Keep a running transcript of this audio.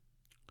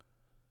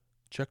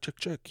Check, check,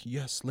 check.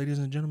 Yes, ladies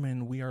and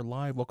gentlemen, we are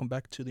live. Welcome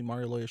back to the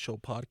Mario Loya Show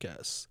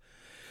podcast.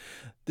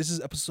 This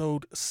is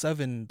episode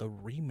 7, the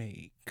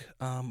remake.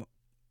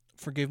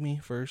 Forgive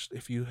me first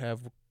if you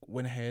have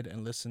went ahead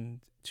and listened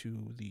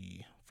to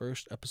the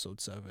first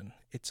episode 7.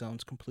 It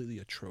sounds completely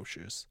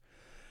atrocious.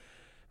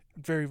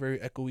 Very, very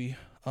echoey.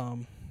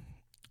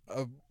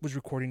 I was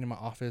recording in my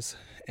office,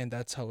 and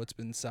that's how it's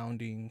been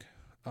sounding.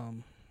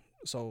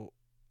 So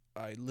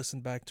I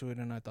listened back to it,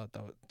 and I thought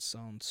that would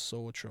sound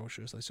so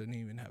atrocious. I shouldn't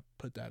even have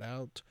put that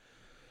out.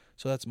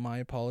 So that's my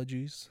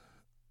apologies.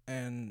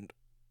 And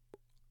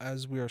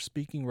as we are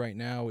speaking right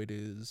now, it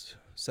is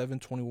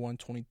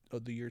 7/21/20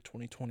 of the year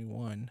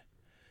 2021.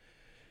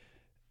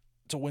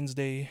 It's a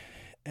Wednesday,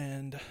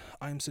 and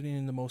I'm sitting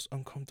in the most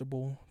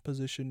uncomfortable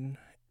position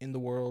in the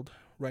world,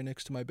 right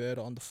next to my bed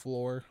on the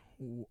floor,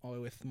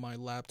 with my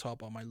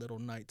laptop on my little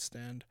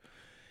nightstand,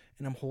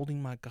 and I'm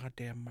holding my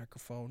goddamn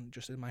microphone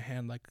just in my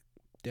hand like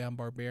damn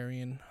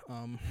barbarian.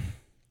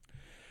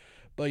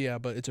 But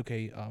it's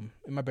okay.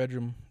 In my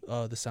bedroom,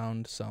 the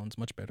sound sounds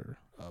much better.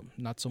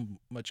 Not so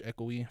much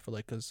echoey. I feel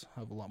like because I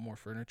have a lot more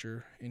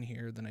furniture in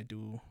here than I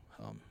do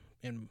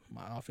in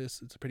my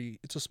office.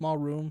 It's a small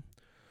room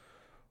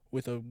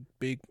with a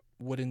big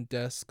wooden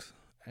desk,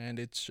 and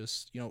it's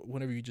just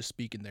whenever you just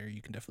speak in there,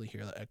 you can definitely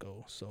hear the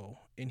echo. So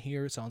in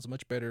here, it sounds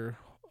much better.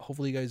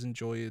 Hopefully, you guys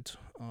enjoy it.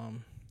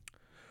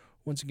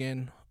 Once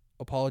again,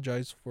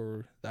 apologize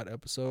for that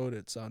episode.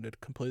 It sounded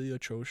completely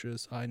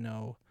atrocious. I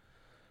know.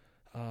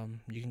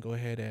 You can go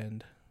ahead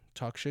and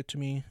talk shit to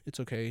me. It's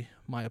okay.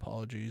 My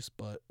apologies.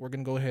 But we're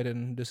going to go ahead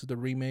and this is the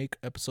remake,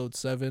 episode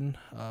 7.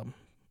 I'll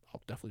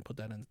definitely put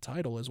that in the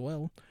title as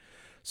well.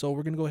 So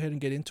we're going to go ahead and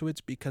get into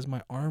it because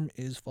my arm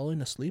is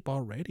falling asleep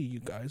already, you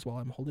guys, while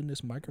I'm holding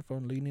this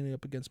microphone, leaning it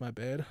up against my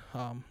bed.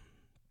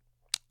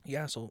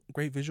 Yeah, so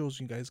great visuals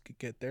you guys could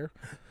get there.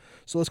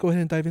 So let's go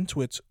ahead and dive into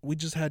it. We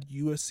just had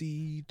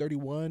UFC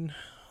 31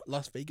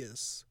 Las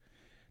Vegas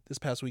this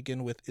past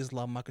weekend with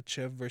Islam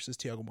Makhachev versus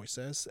Thiago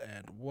Moises,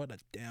 and what a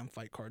damn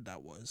fight card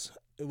that was.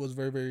 It was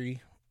very,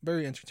 very,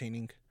 very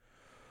entertaining,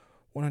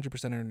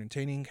 100%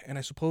 entertaining, and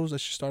I suppose I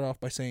should start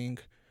off by saying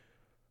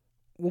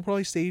we'll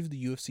probably save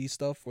the UFC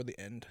stuff for the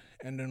end,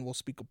 and then we'll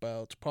speak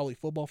about probably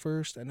football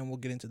first, and then we'll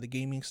get into the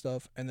gaming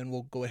stuff, and then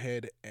we'll go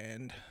ahead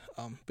and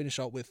finish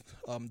out with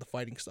the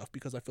fighting stuff,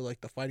 because I feel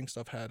like the fighting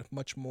stuff had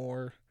much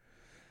more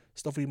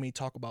stuff we may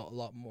talk about a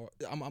lot more.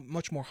 I'm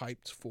much more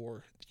hyped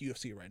for the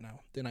UFC right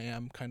now than I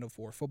am kind of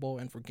for football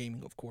and for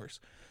gaming, of course.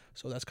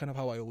 So that's kind of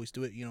how I always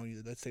do it.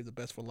 Let's save the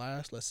best for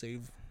last. Let's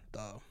save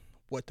the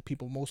what the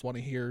people most want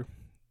to hear,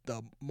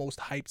 the most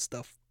hyped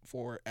stuff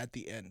for at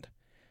the end.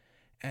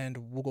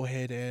 And we'll go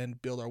ahead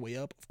and build our way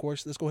up. Of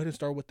course, let's go ahead and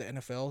start with the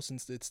NFL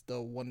since it's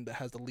the one that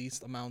has the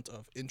least amount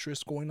of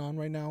interest going on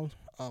right now.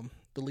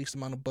 The least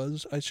amount of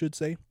buzz, I should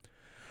say.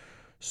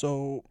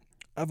 So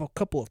I have a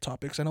couple of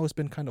topics. I know it's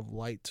been kind of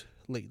light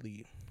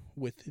lately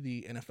with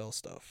the NFL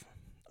stuff.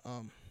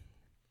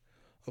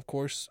 Of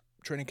course,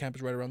 training camp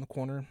is right around the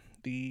corner.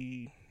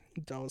 The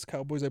Dallas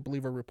Cowboys, I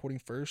believe, are reporting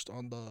first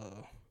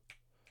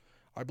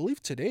I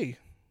believe today.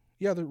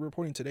 Yeah, they're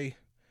reporting today.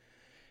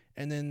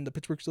 And then the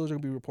Pittsburgh Steelers are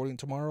going to be reporting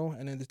tomorrow.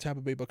 And then the Tampa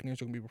Bay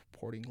Buccaneers are going to be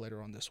reporting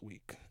later on this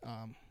week.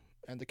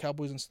 And the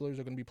Cowboys and Steelers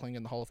are going to be playing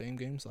in the Hall of Fame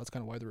game. So that's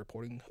kind of why they're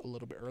reporting a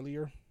little bit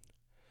earlier.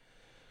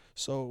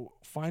 So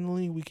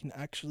finally, we can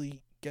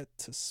actually get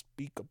to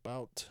speak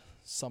about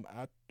some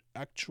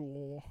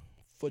actual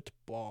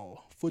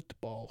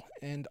football.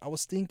 And I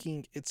was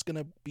thinking it's going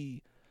to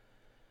be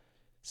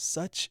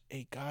such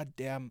a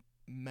goddamn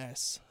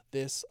mess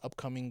this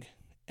upcoming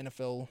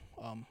NFL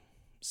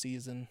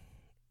season.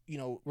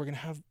 We're going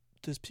to have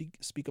to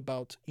speak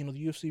about, the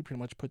UFC pretty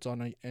much puts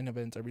on an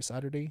event every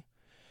Saturday.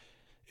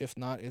 If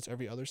not, it's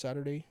every other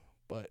Saturday.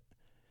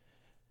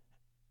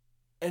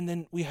 And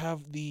then we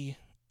have the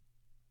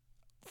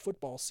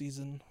football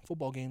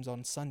games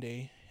on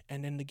Sunday,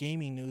 and then the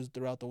gaming news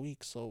throughout the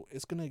week. So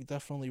it's going to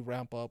definitely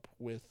ramp up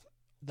with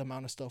the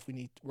amount of stuff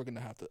we're going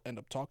to have to end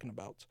up talking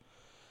about.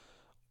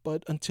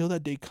 But until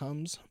that day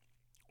comes,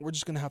 we're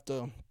just going to have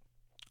to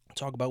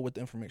talk about what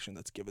the information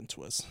that's given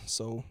to us.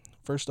 So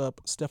first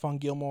up, Stephon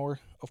Gilmore,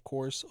 of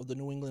course, of the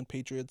New England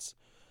Patriots,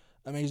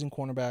 amazing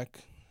cornerback,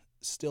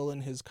 still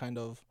in his kind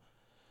of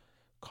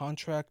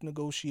contract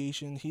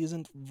negotiation. He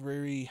isn't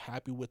very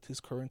happy with his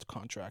current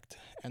contract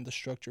and the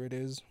structure it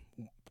is.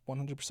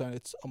 100%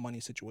 it's a money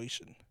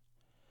situation.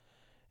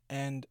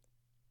 And,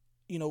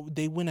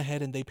 they went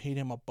ahead and they paid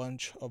him a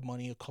bunch of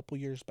money a couple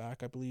years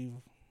back, I believe,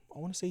 I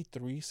want to say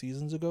 3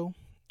 seasons ago.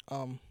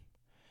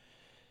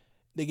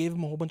 They gave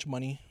him a whole bunch of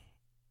money,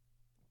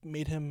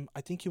 made him, I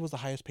think he was the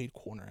highest paid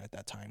corner at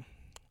that time.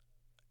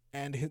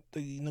 And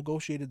they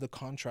negotiated the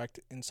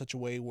contract in such a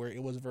way where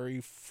it was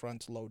very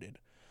front loaded.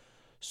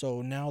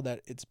 So now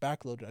that it's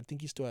backloaded, I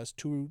think he still has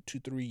 2 to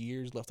 3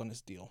 years left on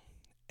his deal.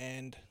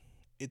 And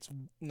it's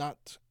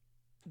not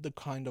the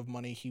kind of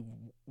money he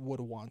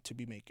would want to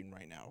be making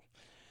right now.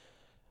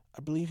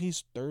 I believe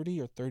he's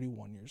 30 or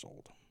 31 years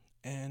old.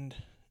 And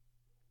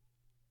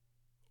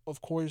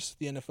of course,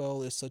 the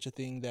NFL is such a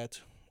thing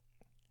that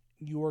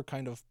you are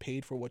kind of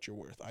paid for what you're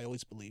worth. I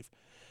always believe,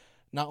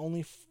 not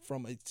only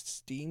from a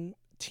team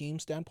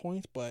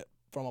standpoint, but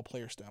from a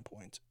player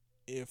standpoint.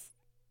 If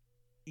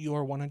you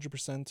are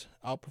 100%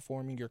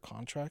 outperforming your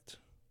contract,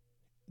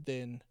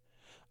 then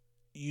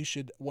you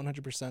should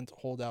 100%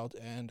 hold out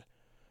and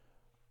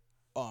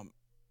um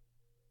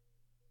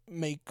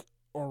make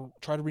or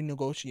try to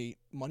renegotiate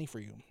money for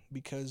you,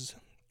 because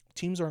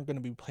teams aren't going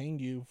to be paying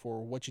you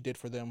for what you did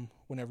for them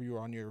whenever you're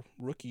on your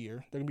rookie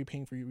year. They're going to be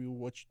paying for you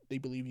what they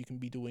believe you can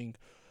be doing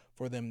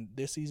for them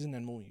this season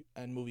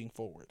and moving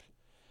forward.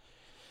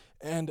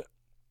 And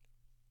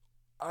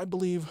I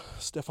believe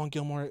Stephon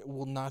Gilmore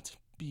will not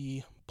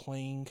be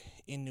playing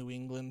in New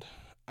England.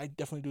 I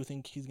definitely do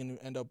think he's going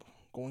to end up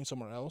going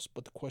somewhere else,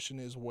 but the question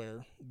is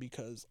where,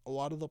 because a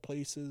lot of the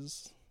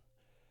places,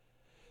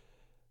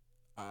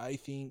 I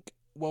think,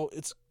 well,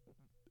 it's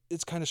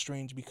kind of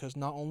strange, because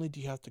not only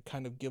do you have to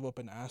kind of give up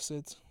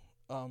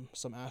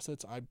some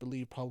assets. I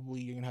believe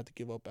probably you're gonna have to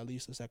give up at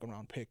least a second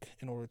round pick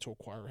in order to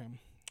acquire him.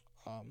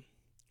 Um,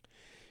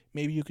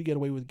 Maybe you could get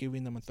away with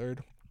giving them a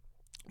third,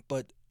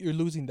 but you're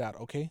losing that.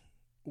 Okay,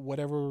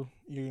 whatever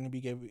you're gonna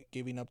be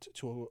giving up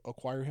to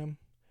acquire him,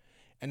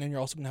 and then you're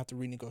also gonna have to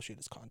renegotiate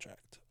his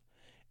contract.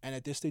 And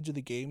at this stage of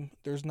the game,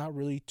 there's not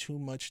really too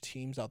much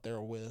teams out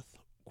there with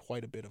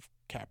quite a bit of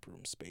cap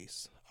room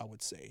space, I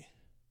would say.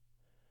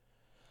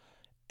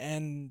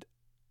 And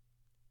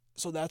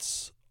so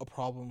that's a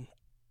problem.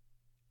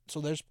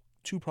 So there's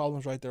two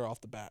problems right there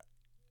off the bat.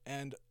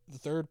 And the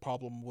third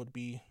problem would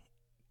be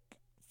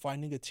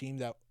finding a team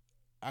that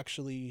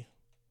actually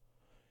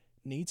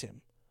needs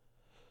him.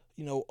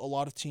 A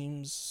lot of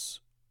teams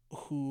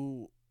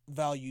who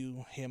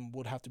value him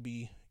would have to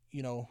be,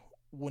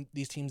 when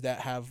these teams that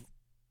have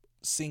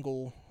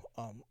single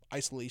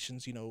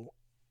isolations,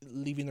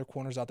 leaving their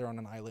corners out there on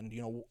an island,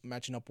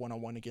 matching up one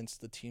on one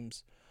against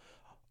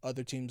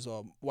other teams'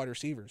 wide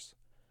receivers.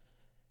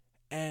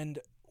 And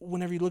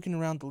whenever you're looking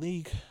around the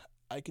league,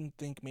 I can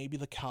think maybe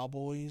the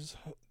Cowboys.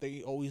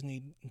 They always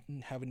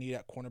have a need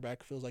at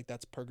cornerback. Feels like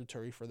that's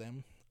purgatory for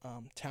them.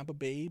 Tampa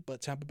Bay,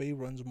 but Tampa Bay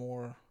runs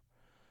more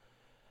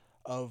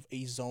of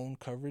a zone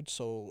coverage,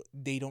 so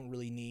they don't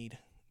really need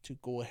to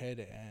go ahead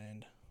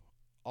and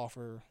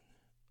offer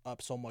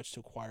up so much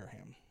to acquire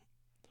him.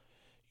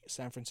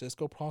 San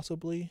Francisco,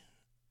 possibly.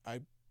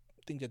 I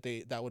think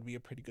that would be a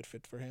pretty good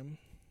fit for him.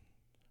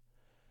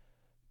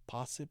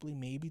 Possibly,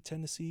 maybe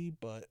Tennessee,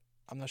 but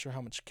I'm not sure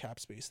how much cap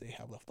space they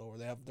have left over.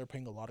 They're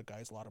paying a lot of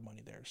guys a lot of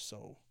money there,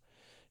 so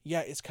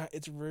yeah, it's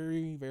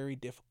very, very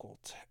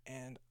difficult,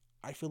 and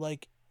I feel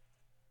like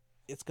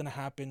it's gonna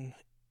happen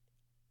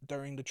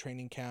during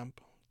training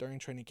camp,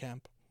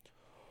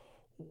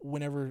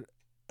 whenever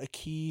a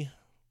key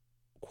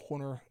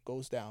corner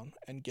goes down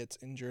and gets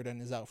injured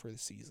and is out for the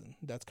season.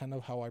 That's kind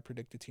of how I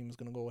predict the team is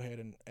going to go ahead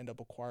and end up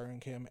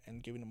acquiring him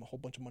and giving him a whole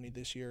bunch of money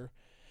this year.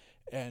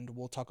 And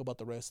we'll talk about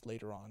the rest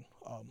later on.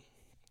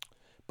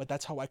 But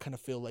that's how I kind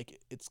of feel like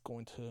it's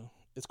going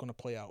to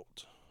play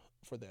out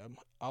for them.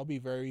 I'll be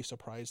very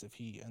surprised if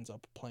he ends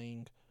up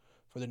playing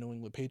for the New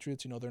England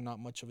Patriots. They're not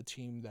much of a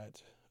team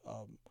that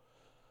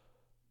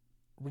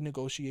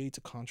renegotiates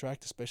a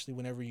contract, especially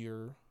whenever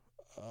you're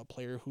a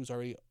player who's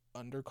already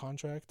under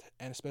contract,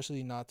 and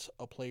especially not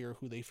a player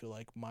who they feel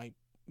like might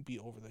be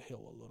over the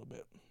hill a little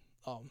bit.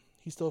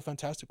 He's still a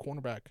fantastic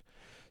cornerback,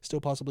 still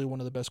possibly one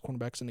of the best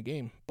cornerbacks in the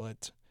game,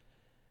 but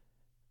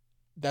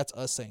that's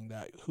us saying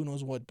that. Who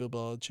knows what Bill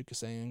Belichick is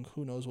saying?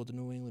 Who knows what the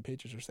New England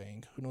Patriots are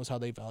saying? Who knows how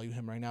they value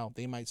him right now?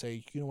 They might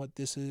say, you know what,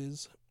 this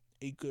is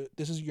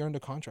you're under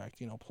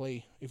contract.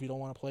 Play. If you don't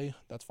want to play,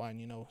 that's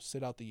fine.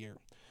 Sit out the year,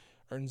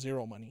 earn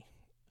zero money,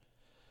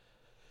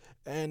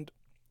 and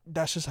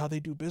that's just how they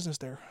do business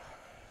there.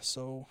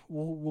 So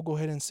we'll go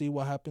ahead and see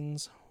what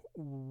happens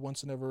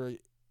once whenever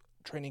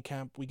training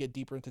camp, we get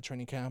deeper into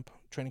training camp.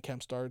 Training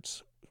camp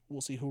starts. We'll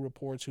see who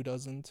reports, who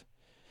doesn't,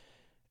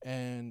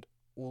 and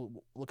we'll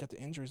look at the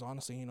injuries,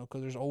 honestly,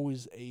 because there's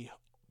always a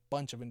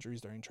bunch of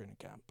injuries during training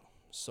camp.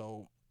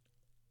 So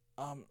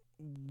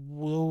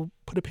we'll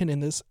put a pin in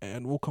this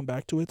and we'll come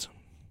back to it.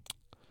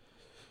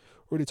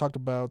 We already talked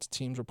about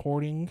teams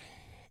reporting,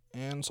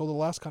 and so the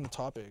last kind of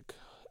topic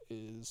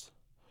is,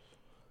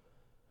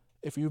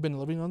 if you've been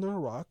living under a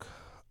rock,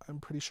 I'm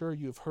pretty sure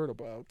you've heard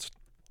about,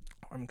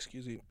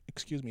 excuse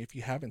me, if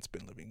you haven't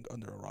been living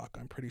under a rock,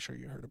 I'm pretty sure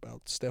you heard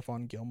about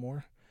Stephon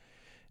Gilmore,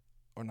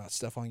 or not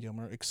Stephon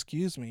Gilmore,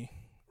 excuse me,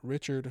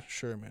 Richard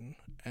Sherman,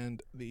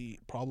 and the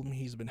problem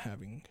he's been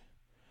having.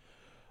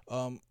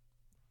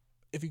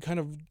 If you kind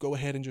of go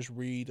ahead and just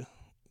read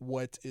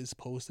what is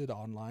posted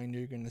online,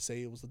 you're going to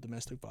say it was a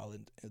domestic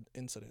violence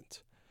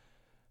incident.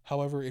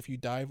 However, if you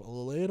dive a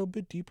little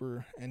bit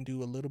deeper and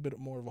do a little bit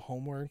more of a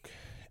homework,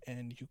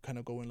 and you kind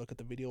of go and look at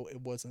the video, it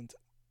wasn't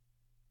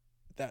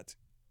that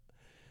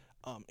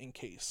in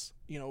case.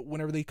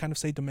 Whenever they kind of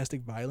say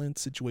domestic violence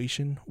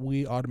situation,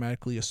 we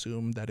automatically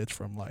assume that it's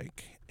from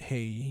like,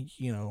 hey,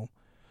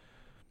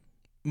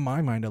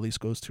 my mind at least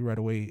goes to right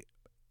away,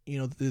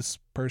 this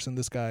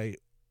guy,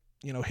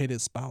 hit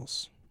his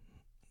spouse.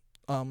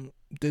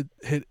 Did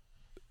hit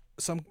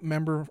some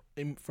member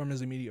from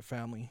his immediate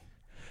family.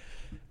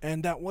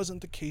 And that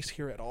wasn't the case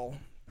here at all.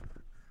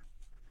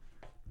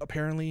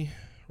 Apparently,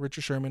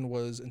 Richard Sherman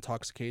was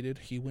intoxicated.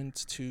 He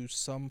went to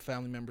some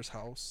family member's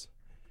house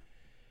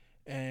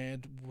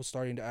and was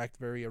starting to act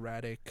very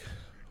erratic,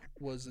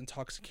 was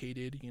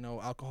intoxicated. You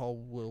know, alcohol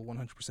will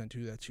 100%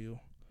 do that to you.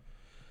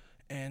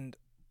 And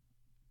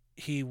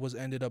he was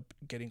ended up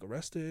getting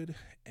arrested,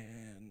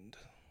 and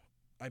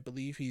I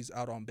believe he's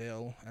out on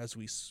bail as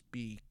we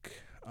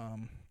speak.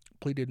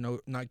 Pleaded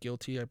not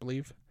guilty, I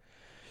believe.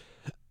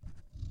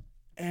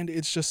 And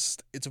it's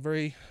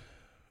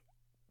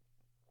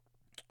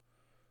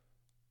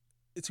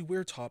a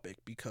weird topic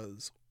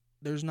because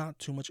there's not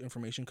too much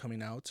information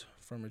coming out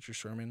from Richard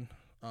Sherman.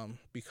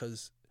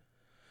 Because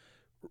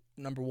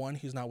number one,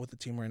 he's not with the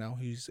team right now.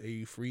 He's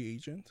a free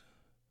agent,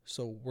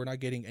 so we're not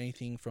getting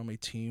anything from a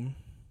team.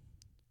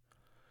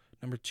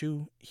 Number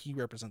two, he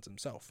represents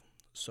himself,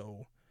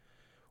 so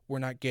we're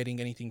not getting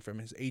anything from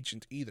his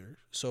agent either.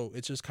 So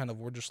it's just kind of,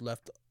 we're just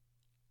left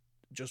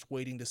just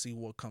waiting to see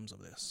what comes of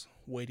this,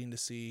 waiting to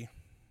see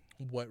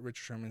what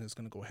Richard Sherman is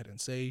going to go ahead and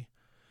say,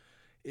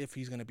 if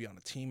he's going to be on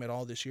a team at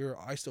all this year.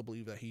 I still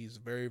believe that he's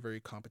very, very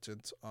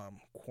competent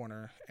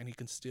corner, and he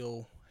can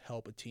still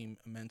help a team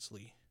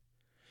immensely.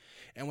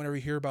 And whenever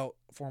you hear about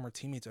former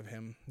teammates of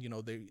him, you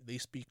know, they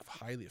speak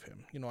highly of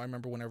him. You know, I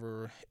remember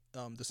whenever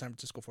the San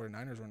Francisco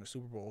 49ers were in the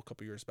Super Bowl a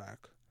couple years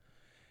back,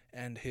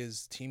 and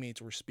his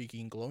teammates were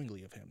speaking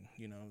glowingly of him.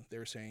 You know, they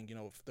were saying, you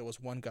know, if there was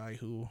one guy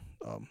who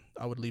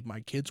I would leave my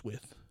kids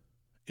with,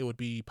 it would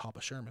be Papa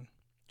Sherman.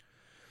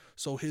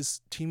 So his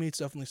teammates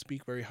definitely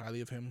speak very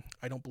highly of him.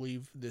 I don't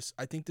believe this.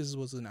 I think this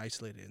was an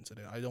isolated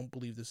incident. I don't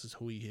believe this is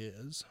who he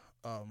is.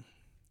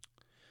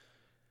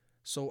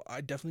 So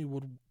I definitely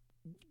would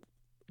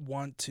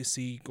want to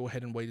go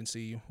ahead and wait and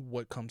see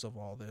what comes of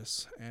all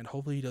this, and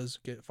hopefully he does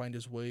find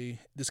his way.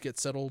 This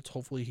gets settled.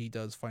 Hopefully he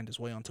does find his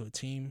way onto a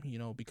team. You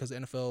know, because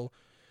NFL,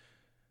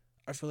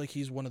 I feel like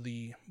he's one of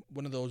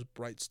those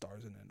bright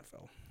stars in the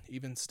NFL.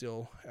 Even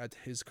still at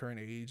his current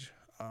age,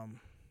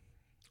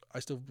 I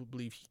still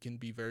believe he can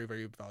be very,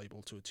 very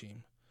valuable to a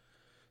team.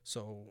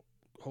 So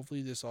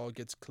hopefully this all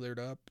gets cleared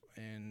up,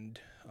 and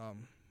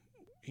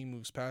he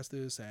moves past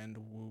this, and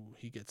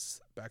he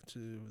gets back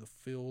to the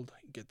field,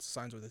 gets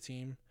signs with the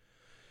team,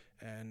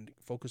 and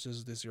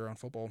focuses this year on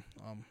football.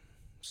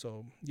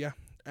 So yeah,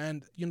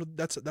 and you know,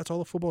 that's all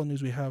the football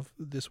news we have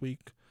this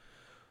week.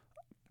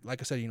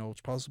 Like I said, you know, it's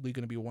possibly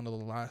going to be one of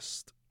the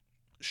last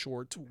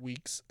short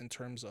weeks in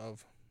terms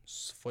of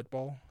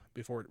football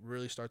before it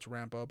really starts to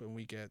ramp up and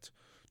we get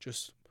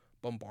just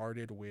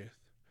bombarded with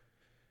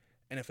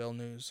NFL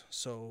news.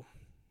 So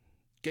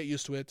get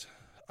used to it.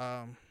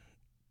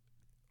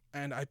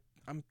 And I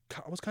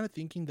was kind of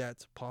thinking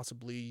that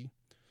possibly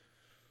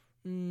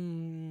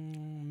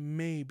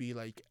maybe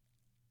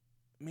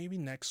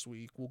next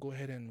week we'll go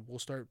ahead and we'll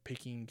start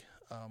picking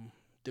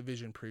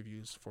division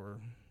previews for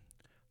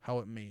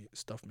how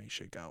stuff may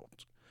shake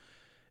out,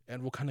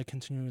 and we'll kind of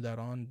continue that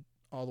on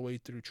all the way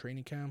through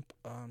training camp.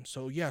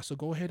 So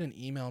go ahead and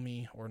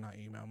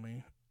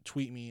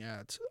tweet me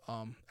at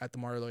the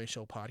Mario Loya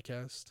Show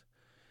podcast.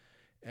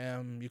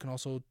 You can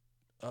also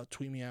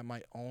tweet me at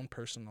my own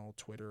personal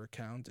Twitter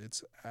account.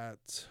 It's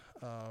at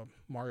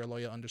Mario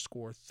Loya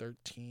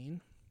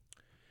 _13.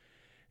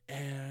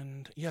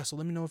 And yeah, so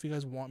let me know if you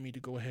guys want me to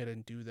go ahead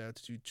and do that,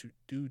 to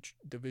do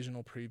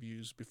divisional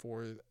previews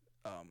before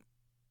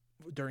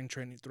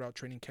throughout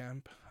training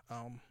camp.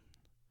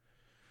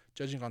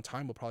 Judging on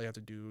time, we'll probably have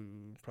to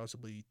do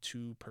possibly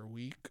 2 per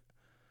week.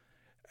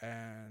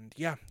 And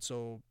yeah,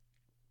 so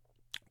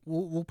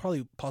we'll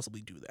probably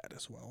possibly do that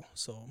as well.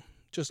 So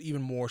just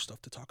even more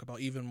stuff to talk about,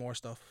 even more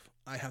stuff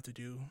I have to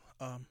do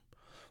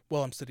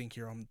while I'm sitting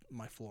here on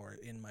my floor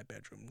in my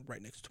bedroom,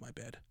 right next to my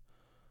bed,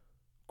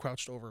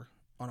 crouched over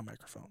on a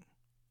microphone.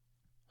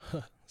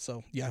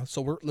 So yeah,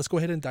 so let's go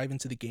ahead and dive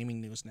into the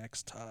gaming news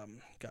next.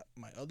 Got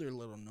my other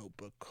little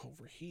notebook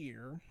over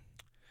here.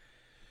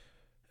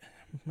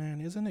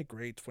 Man, isn't it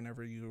great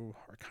whenever you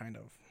are kind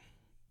of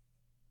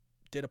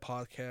did a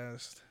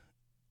podcast,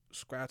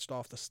 scratched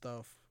off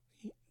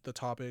the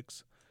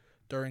topics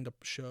during the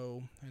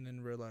show, and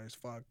then realized,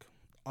 fuck,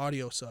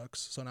 audio sucks.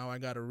 So now I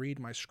gotta read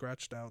my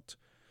scratched out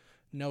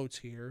notes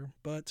here,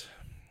 but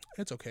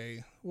it's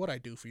okay. What I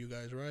do for you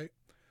guys, right?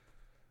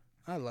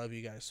 I love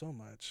you guys so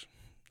much.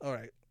 All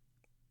right,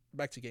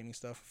 back to gaming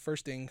stuff.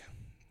 First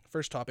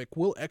topic,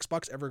 will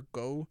Xbox ever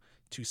go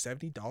to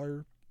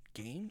 $70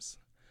 games?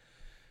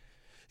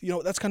 You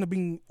know, that's kind of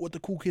being what the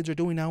cool kids are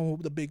doing now.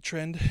 The big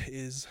trend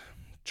is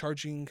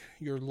charging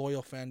your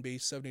loyal fan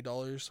base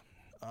 $70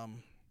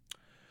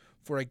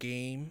 for a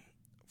game,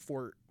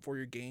 for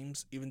your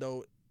games, even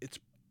though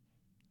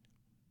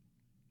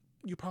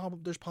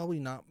there's probably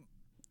not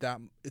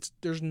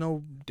there's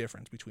no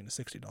difference between a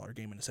 $60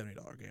 game and a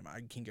 $70 game. I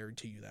can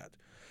guarantee you that.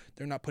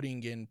 They're not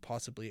putting in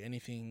possibly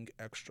anything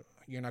extra.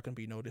 You're not going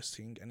to be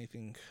noticing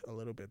anything a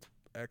little bit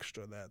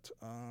extra that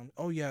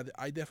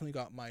I definitely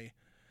got my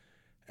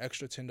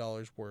extra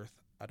 $10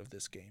 worth out of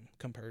this game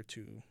compared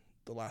to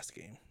the last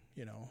game.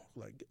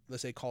 like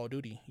let's say Call of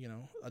Duty.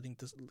 I think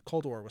this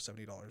Cold War was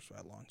 $70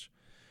 at launch,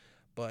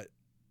 but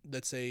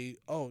let's say,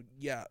 oh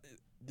yeah,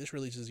 this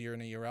releases year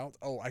in and year out.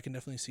 Oh, I can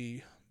definitely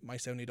see my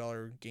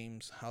 $70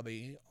 games how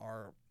they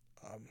are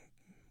um,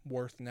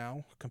 worth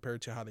now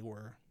compared to how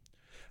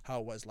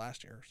it was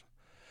last year.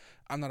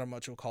 I'm not a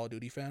much of a Call of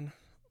Duty fan,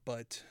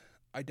 but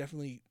I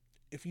definitely,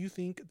 if you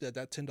think that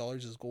 $10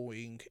 is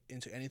going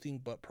into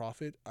anything but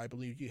profit, I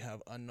believe you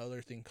have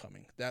another thing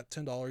coming. That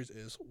 $10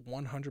 is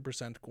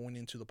 100% going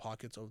into the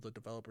pockets of the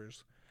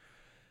developers.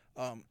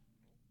 Um,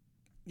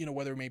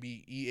 whether it may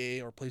be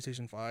EA or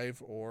PlayStation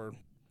 5 or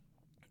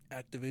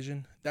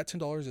Activision, that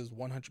 $10 is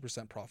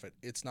 100% profit.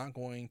 It's not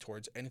going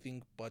towards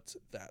anything but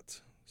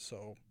that.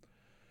 So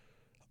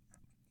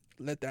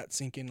let that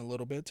sink in a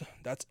little bit.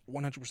 That's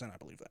 100%. I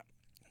believe that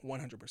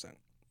 100%.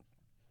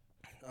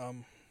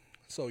 Um,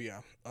 so yeah.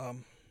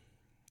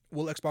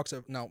 Will Xbox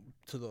ever, now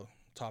to the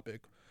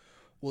topic?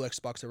 Will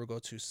Xbox ever go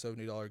to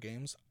 $70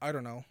 games? I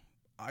don't know.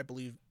 I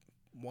believe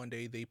one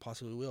day they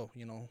possibly will.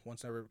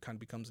 Once that kind of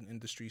becomes an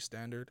industry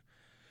standard,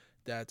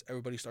 that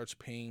everybody starts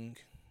paying,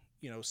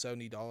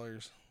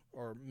 $70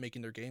 or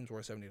making their games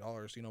worth $70.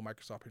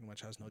 Microsoft pretty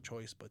much has no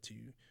choice but to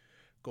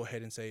go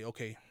ahead and say,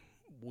 okay,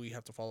 we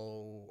have to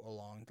follow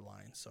along the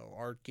line. So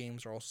our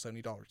games are also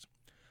 $70.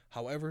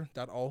 However,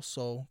 that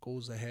also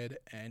goes ahead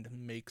and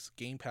makes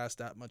Game Pass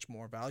that much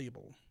more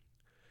valuable.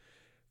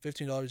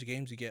 $15 a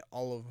game, you get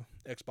all of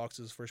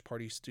Xbox's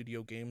first-party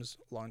studio games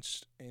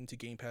launched into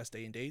Game Pass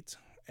day and date,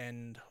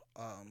 and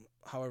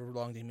however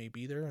long they may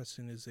be there, as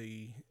soon as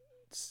they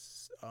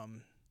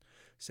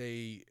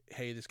say,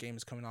 hey, this game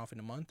is coming off in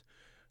a month,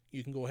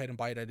 you can go ahead and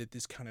buy it at a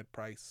discounted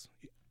price.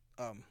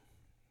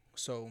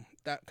 So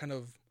that kind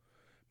of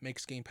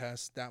makes Game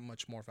Pass that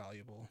much more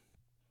valuable,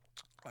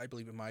 I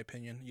believe, in my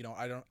opinion.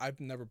 I've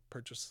never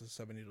purchased a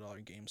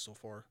 $70 game so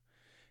far,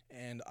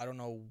 and I don't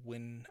know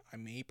when I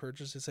may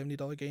purchase a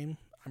 $70 game.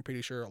 I'm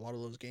pretty sure a lot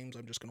of those games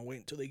I'm just gonna wait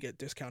until they get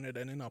discounted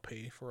and then I'll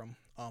pay for them.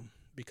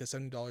 Because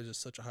 $70 is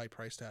such a high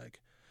price tag,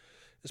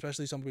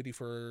 especially somebody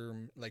for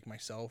like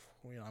myself.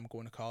 I'm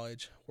going to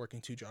college,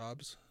 working 2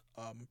 jobs.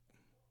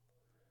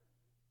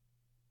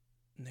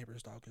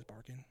 Neighbor's dog is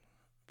barking.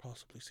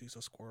 Possibly sees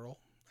a squirrel.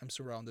 I'm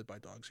surrounded by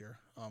dogs here.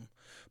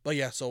 But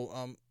yeah,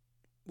 so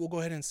we'll go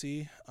ahead and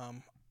see.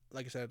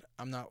 Like I said,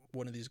 I'm not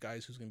one of these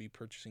guys who's gonna be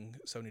purchasing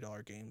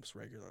 $70 games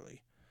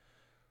regularly.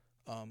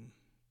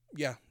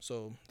 Yeah,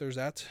 so there's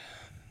that.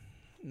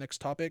 Next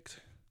topic.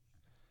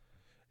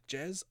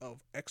 Jez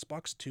of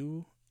Xbox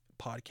 2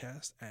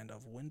 podcast and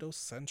of Windows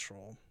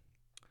Central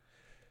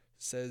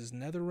says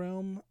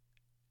NetherRealm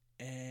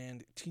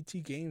and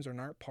TT Games are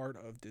not part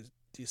of the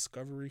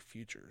Discovery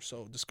future.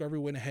 So Discovery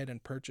went ahead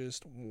and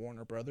purchased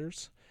Warner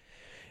Brothers,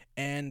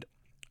 and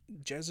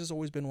Jez has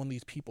always been one of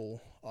these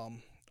people.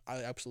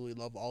 I absolutely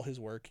love all his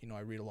work. I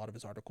read a lot of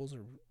his articles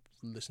or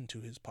listen to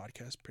his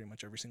podcast pretty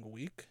much every single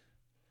week.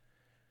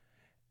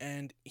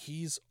 And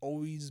he's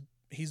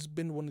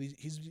been one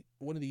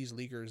of these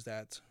leakers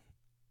that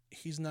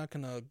he's not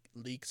gonna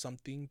leak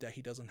something that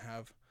he doesn't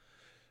have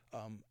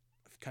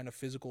kind of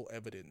physical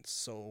evidence.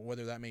 So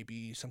whether that may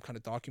be some kind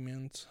of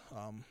document,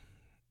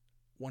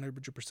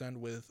 100%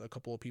 with a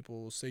couple of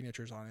people's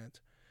signatures on it,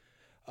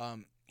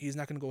 he's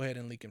not going to go ahead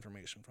and leak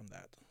information from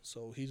that.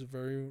 So he's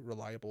very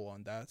reliable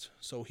on that.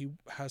 So he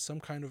has some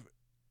kind of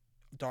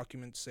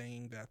document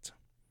saying that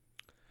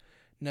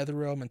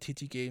NetherRealm and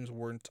TT Games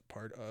weren't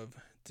part of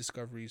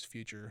Discovery's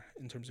future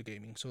in terms of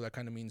gaming. So that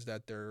kind of means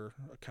that they're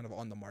kind of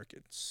on the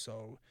market.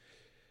 So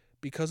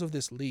because of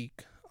this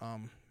leak,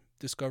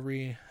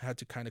 Discovery had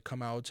to kind of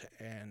come out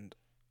and...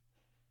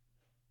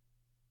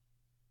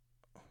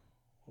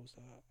 What was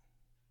that?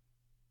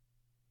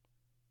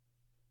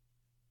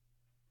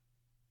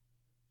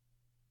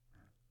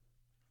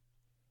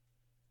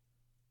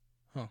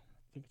 Huh.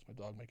 I think it's my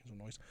dog making some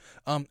noise.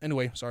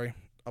 Anyway, sorry.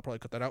 I'll probably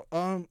cut that out.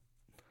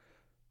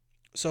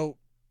 So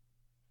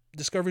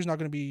Discovery's not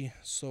going to be...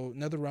 So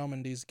NetherRealm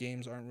and these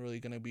games aren't really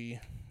going to be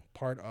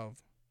part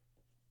of...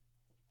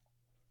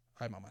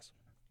 Hi, mamas.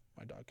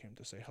 My dog came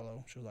to say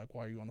hello. She was like,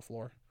 why are you on the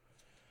floor?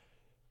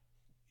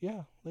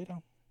 Yeah, lay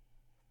down.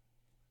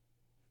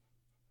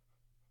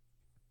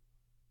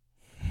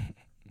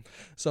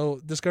 So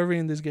Discovery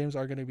and these games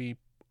are going to be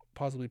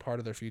possibly part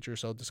of their future.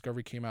 So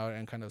Discovery came out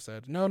and kind of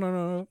said,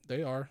 no,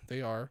 they are.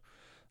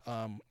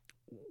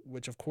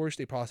 Which of course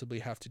they possibly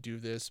have to do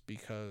this,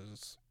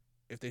 because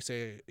if they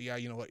say, yeah,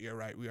 you know what, you're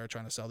right, we are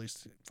trying to sell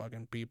these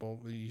fucking people,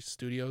 these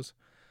studios,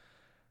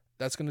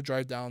 that's going to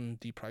drive down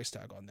the price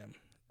tag on them.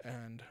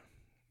 And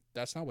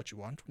that's not what you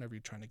want whenever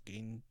you're trying to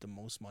gain the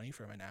most money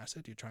from an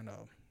asset you're trying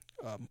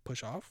to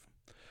push off.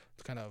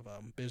 It's kind of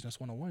business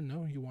 101.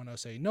 No, you want to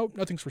say, nope,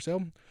 nothing's for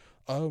sale.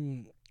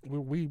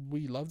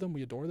 We love them,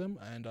 we adore them,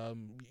 and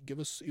give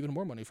us even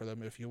more money for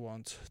them if you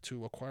want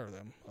to acquire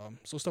them.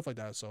 So stuff like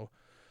that. So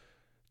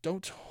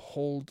don't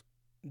hold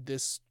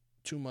this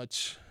too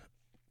much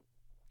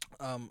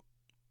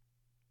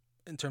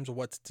in terms of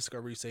what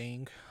Discovery's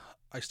saying.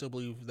 I still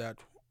believe that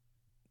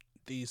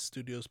these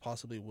studios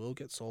possibly will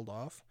get sold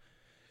off.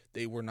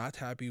 They were not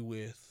happy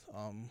with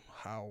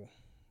how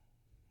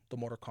the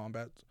Mortal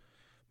Kombat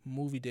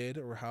movie did,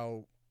 or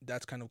how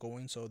that's kind of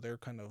going. So they're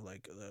kind of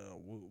like,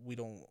 we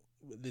don't.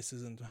 This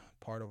isn't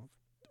part of.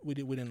 We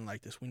didn't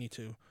like this. We need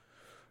to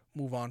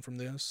move on from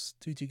this.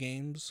 TT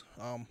Games.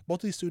 Both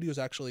of these studios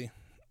actually,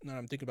 now that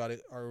I'm thinking about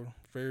it, are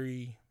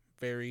very,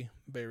 very,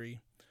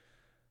 very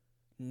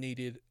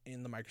needed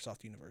in the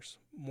Microsoft universe.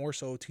 More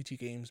so TT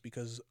Games,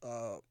 because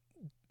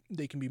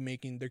they can be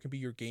making, there can be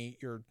your game,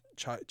 your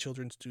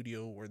children's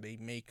studio where they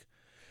make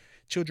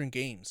children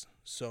games.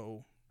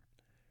 So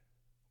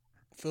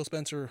Phil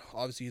Spencer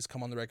obviously has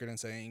come on the record and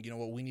saying, you know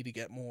what, we need to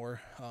get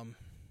more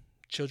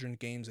children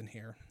games in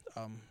here.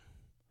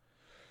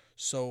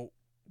 So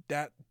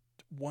that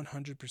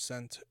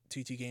 100%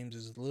 TT Games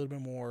is a little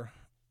bit more,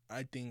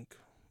 I think,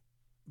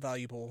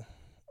 valuable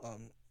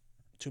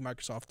to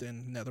Microsoft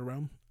than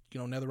NetherRealm. You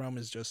know, NetherRealm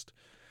is just,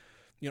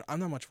 you know, I'm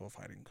not much of a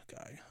fighting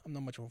guy. I'm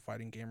not much of a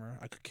fighting gamer.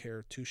 I could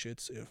care two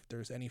shits if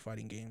there's any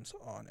fighting games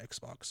on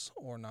Xbox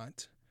or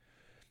not.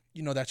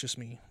 You know, that's just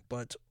me.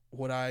 But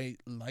would I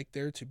like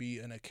there to be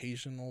an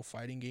occasional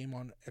fighting game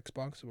on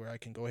Xbox where I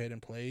can go ahead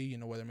and play, you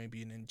know, whether it may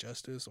be an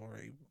Injustice or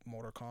a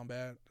Mortal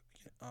Kombat?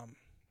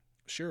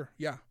 Sure,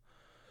 yeah.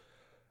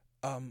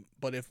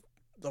 But if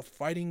the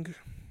fighting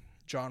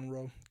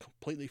genre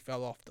completely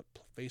fell off the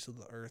face of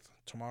the earth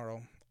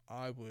tomorrow,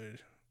 I would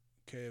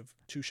give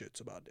two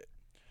shits about it.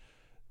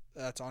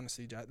 That's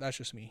honestly, that's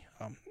just me.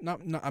 I'm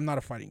not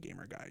a fighting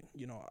gamer guy.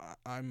 You know,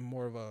 I'm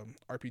more of a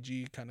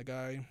RPG kind of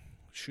guy,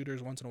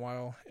 shooters once in a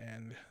while,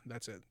 and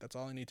that's it. That's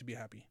all I need to be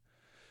happy.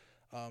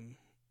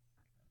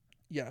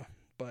 Yeah,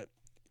 but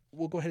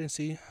we'll go ahead and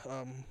see.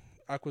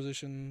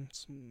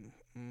 Acquisitions,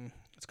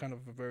 it's kind of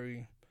a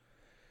very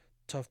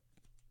tough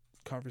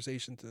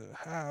conversation to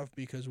have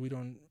because we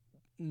don't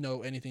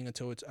know anything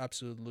until it's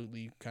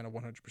absolutely kind of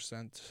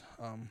 100%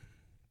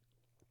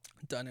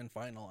 done and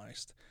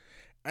finalized,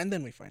 and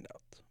then we find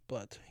out.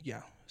 But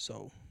yeah,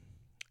 so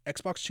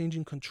Xbox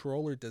changing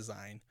controller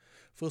design.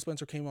 Phil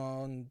Spencer came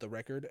on the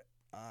record,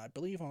 I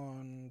believe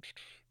on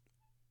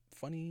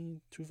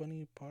Too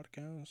Funny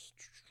podcast.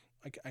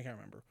 I can't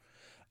remember.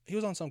 He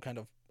was on some kind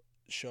of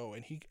show,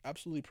 and he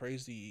absolutely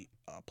praised the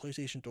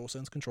PlayStation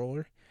DualSense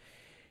controller,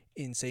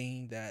 in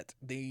saying that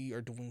they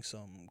are doing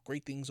some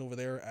great things over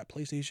there at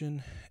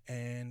PlayStation,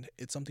 and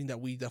it's something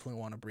that we definitely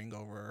want to bring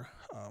over.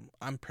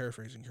 I'm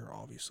paraphrasing here,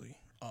 obviously,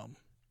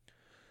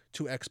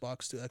 to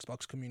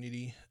Xbox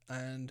community,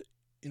 and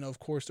you know, of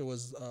course, there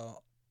was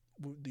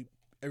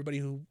everybody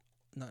who,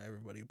 not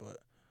everybody, but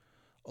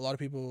a lot of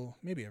people,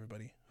 maybe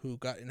everybody who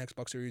got an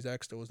Xbox Series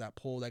X. There was that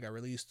poll that got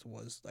released,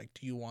 was like,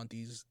 do you want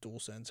these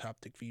DualSense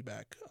haptic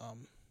feedback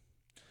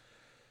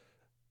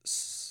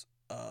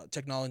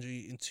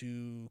technology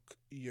into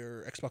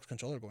your Xbox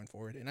controller going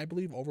forward? And I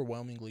believe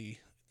overwhelmingly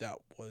that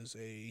was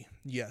a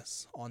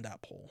yes on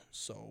that poll.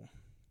 So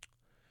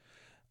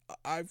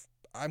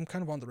I'm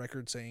kind of on the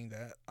record saying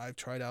that I've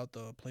tried out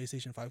the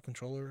PlayStation 5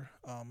 controller.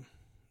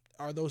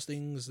 Are those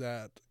things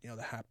that, you know,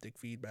 the haptic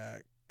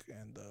feedback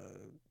and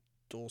the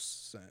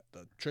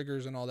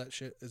triggers and all that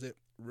shit, is it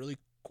really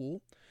cool?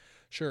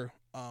 Sure,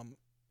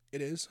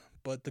 it is,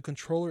 but the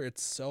controller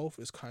itself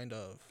is kind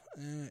of,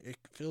 it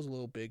feels a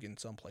little big in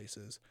some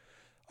places.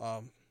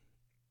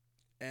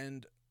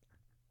 And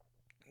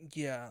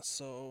yeah,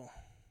 so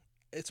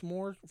it's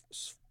more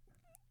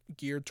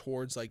geared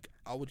towards, like,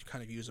 I would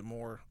kind of use it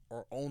more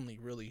or only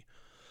really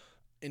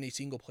in a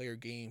single player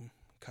game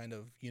kind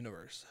of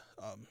universe.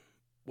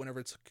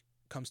 Whenever it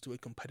comes to a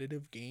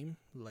competitive game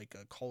like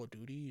a Call of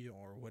Duty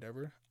or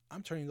whatever,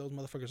 I'm turning those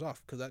motherfuckers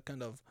off because that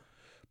kind of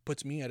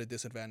puts me at a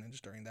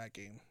disadvantage during that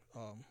game.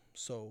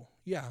 So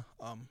yeah.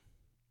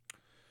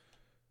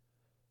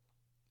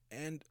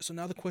 And so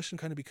now the question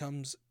kind of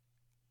becomes,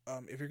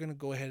 if you're gonna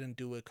go ahead and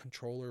do a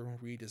controller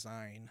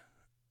redesign,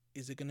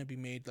 is it gonna be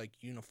made like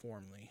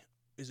uniformly?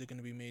 Is it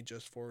gonna be made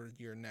just for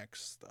your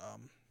next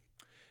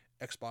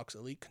Xbox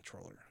Elite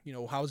controller? You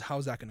know,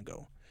 how's that gonna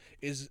go?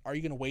 Are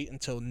you gonna wait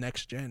until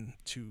next gen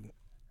to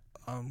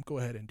go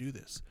ahead and do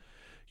this?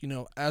 You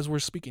know, as we're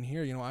speaking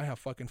here, you know, I have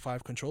fucking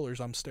 5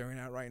 controllers I'm staring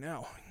at right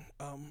now.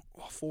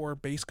 4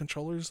 base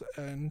controllers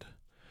and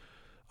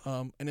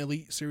an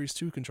Elite Series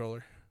 2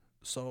 controller.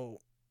 So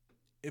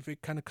if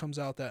it kind of comes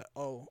out that,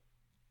 oh,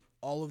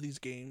 all of these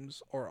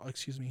games, or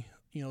excuse me,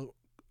 you know,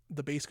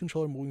 the base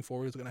controller moving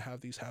forward is going to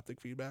have these haptic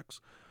feedbacks,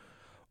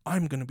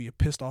 I'm going to be a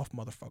pissed off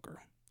motherfucker.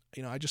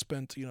 You know, I just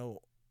spent, you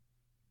know,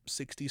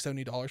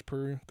 $60-$70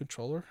 per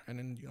controller, and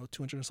then, you know,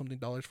 $200 and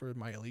something for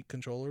my Elite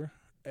controller,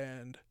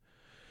 and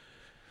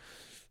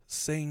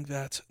saying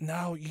that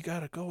now you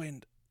gotta go,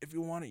 and if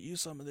you want to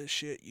use some of this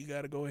shit, you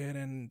gotta go ahead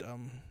and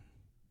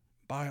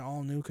buy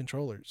all new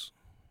controllers.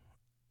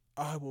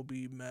 I will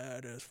be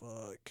mad as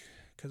fuck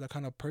because I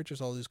kind of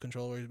purchased all these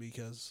controllers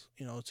because,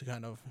 you know, to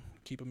kind of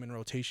keep them in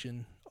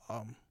rotation.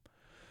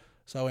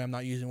 So that way I'm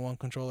not using one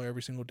controller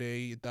every single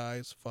day. It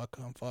dies. Fuck,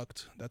 I'm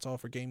fucked. That's all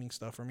for gaming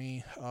stuff for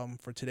me.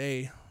 For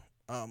today.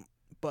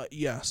 But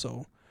yeah,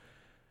 so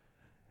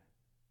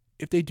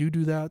if they do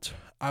that,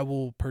 I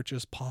will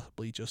purchase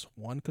possibly just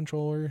one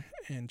controller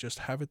and just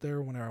have it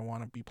there whenever I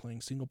want to be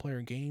playing single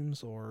player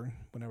games or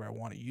whenever I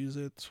want to use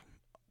it.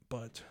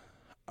 But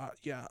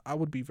yeah, I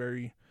would be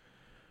very,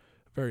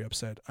 very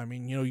upset. I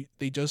mean,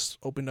 they just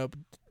opened up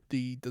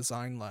the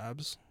design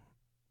labs,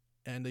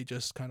 and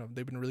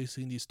they've been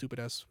releasing these stupid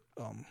ass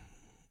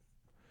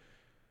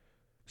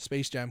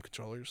Space Jam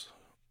controllers,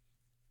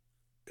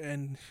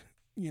 and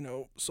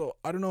so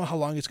I don't know how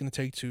long it's going to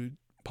take to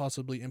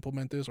possibly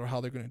implement this or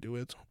how they're going to do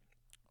it.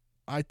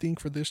 I think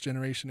for this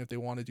generation, if they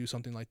want to do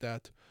something like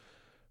that,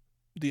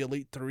 the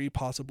Elite 3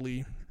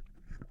 possibly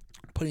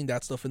putting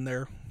that stuff in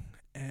there,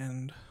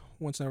 and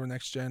once our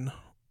next gen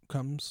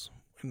comes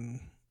in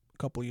a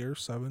couple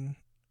years, 7,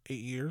 8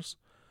 years,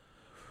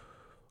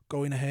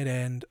 going ahead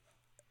and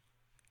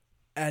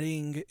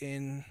adding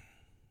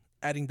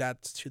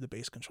that to the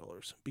base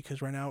controllers,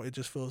 because right now it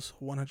just feels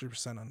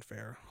 100%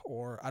 unfair.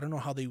 Or I don't know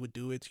how they would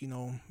do it.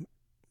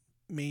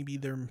 Maybe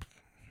they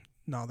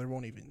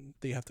won't even.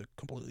 They have to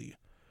completely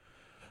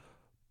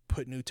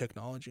put new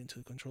technology into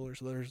the controller,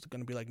 so there's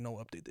going to be like no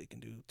update they can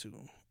do to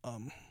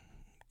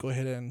go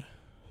ahead and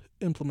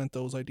implement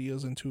those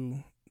ideas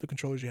into the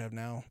controllers you have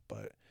now.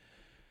 But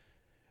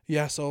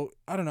yeah, so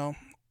I don't know.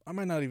 I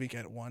might not even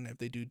get one if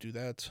they do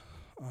that.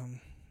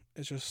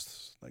 It's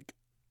just like,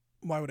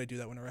 why would I do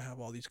that whenever I have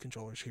all these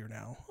controllers here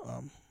now?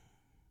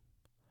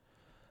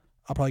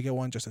 I'll probably get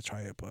one just to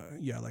try it,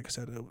 but yeah, like I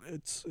said,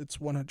 it's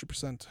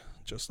 100%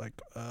 just like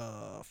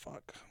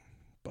fuck.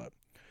 But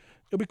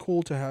it'll be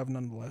cool to have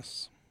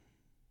nonetheless.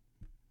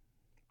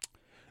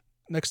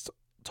 Next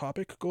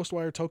topic: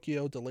 Ghostwire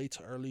Tokyo delayed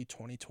to early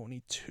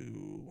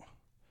 2022.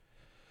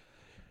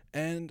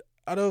 And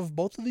out of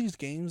both of these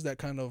games that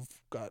kind of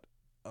got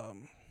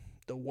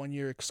the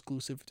 1-year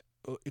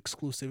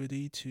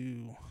exclusivity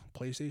to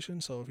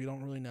PlayStation. So if you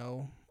don't really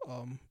know,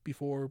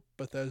 before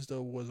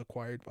Bethesda was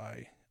acquired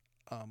by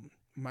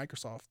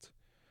Microsoft,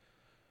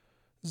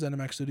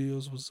 ZeniMax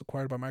Studios was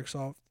acquired by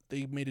Microsoft.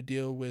 They made a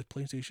deal with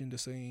PlayStation to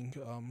saying,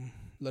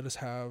 let us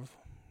have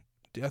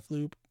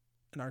Deathloop,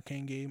 an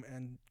arcane game,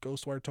 and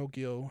Ghostwire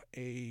Tokyo,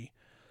 a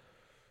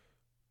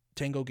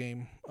Tango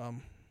game,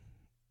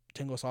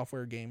 Tango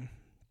software game.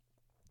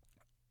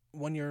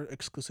 1-year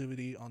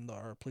exclusivity on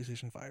our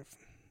PlayStation 5.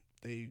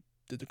 They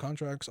did the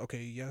contracts.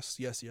 Okay, yes.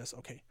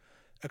 Okay.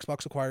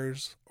 Xbox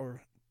acquires,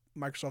 or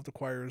Microsoft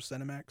acquires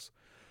ZeniMax.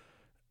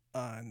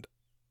 And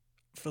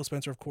Phil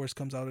Spencer, of course,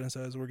 comes out and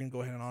says, we're going to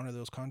go ahead and honor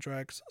those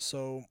contracts.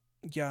 So,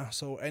 yeah.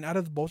 And out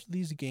of both of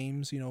these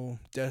games,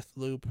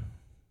 Deathloop,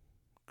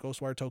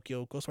 Ghostwire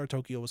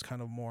Tokyo was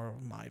kind of more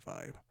of my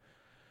vibe.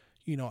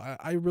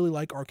 I really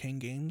like arcane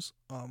games.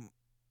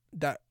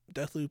 That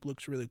Deathloop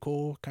looks really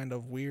cool, kind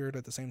of weird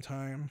at the same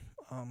time.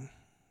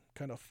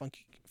 Kind of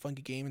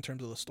funky game in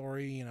terms of the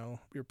story.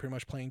 You're pretty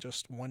much playing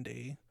just one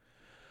day.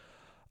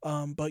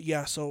 But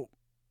yeah, so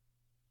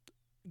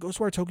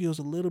Ghostwire Tokyo is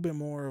a little bit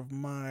more of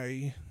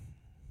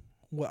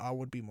what I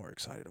would be more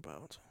excited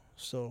about.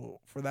 So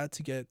for that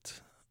to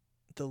get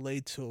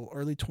delayed till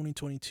early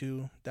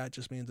 2022, that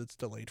just means it's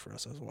delayed for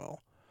us as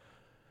well.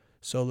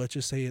 So let's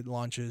just say it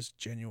launches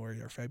January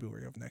or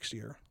February of next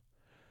year.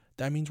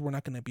 That means we're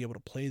not going to be able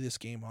to play this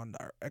game on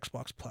our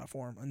Xbox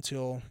platform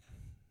until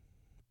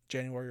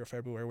January or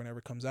February, whenever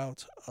it comes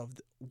out, of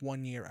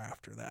 1 year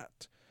after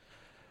that.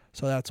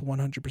 So that's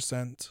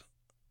 100%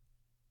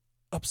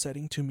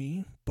 upsetting to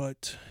me,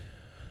 but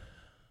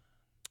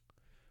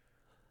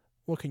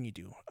what can you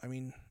do? I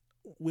mean,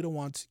 I don't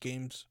want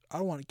games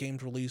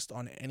released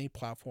on any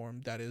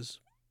platform that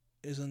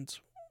isn't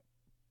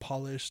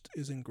polished,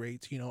 isn't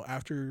great.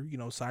 After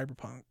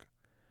Cyberpunk,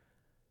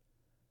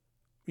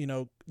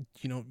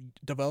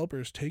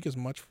 developers, take as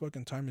much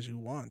fucking time as you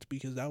want,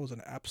 because that was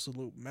an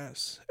absolute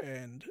mess.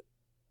 And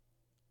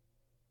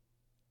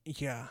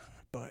yeah,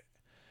 but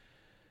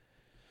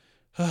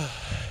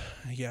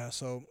yeah,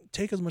 so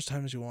take as much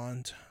time as you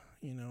want.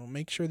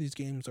 Make sure these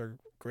games are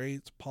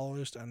great,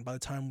 polished, and by the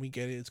time we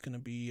get it, it's going to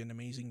be an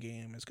amazing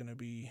game. It's going to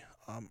be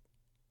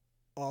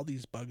all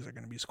these bugs are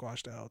going to be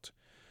squashed out.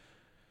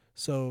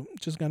 So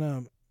just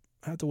gonna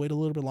have to wait a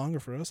little bit longer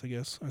for us,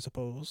 I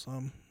suppose.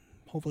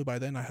 Hopefully by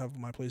then I have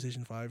my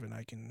PlayStation 5 and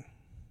I can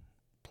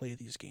play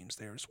these games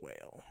there as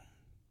well.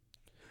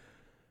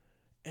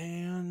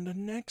 And the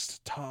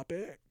next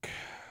topic.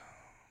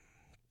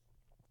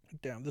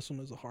 Damn, this one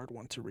is a hard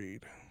one to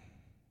read.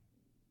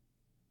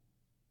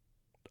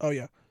 Oh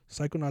yeah,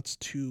 Psychonauts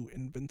 2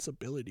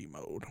 Invincibility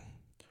Mode.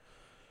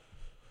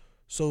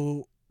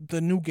 So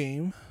the new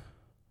game,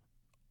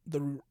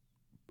 the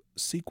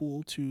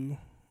sequel to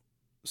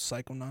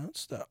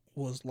Psychonauts that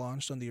was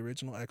launched on the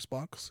original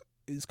Xbox,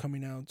 is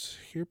coming out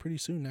here pretty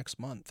soon, next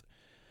month.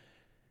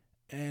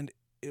 And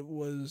it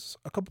was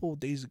a couple of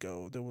days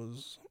ago, there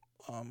was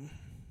a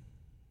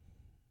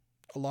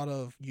lot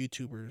of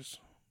YouTubers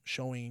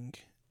showing,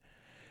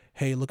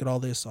 hey, look at all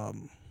this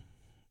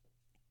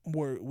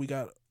where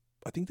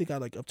I think they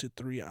got like up to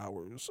 3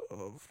 hours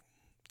of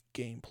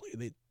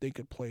gameplay they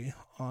could play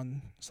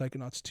on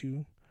Psychonauts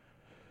 2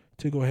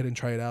 to go ahead and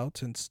try it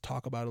out and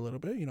talk about it a little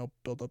bit,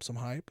 build up some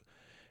hype.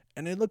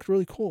 and it looked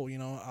really cool.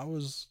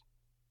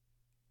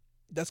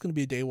 That's gonna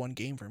be a day one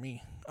game for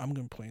me. I'm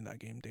gonna be playing that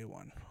game day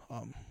one,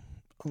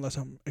 unless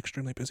I'm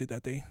extremely busy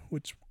that day,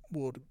 which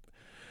would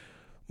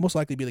most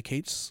likely be the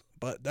case.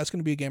 But that's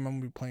gonna be a game I'm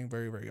gonna be playing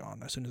very very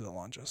on as soon as it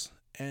launches.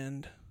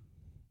 And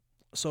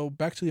so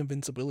back to the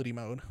invincibility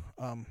mode.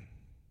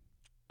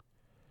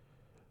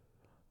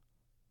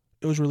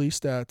 It was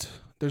released that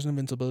there's an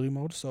invincibility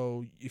mode.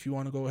 So if you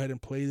want to go ahead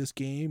and play this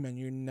game and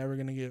you're never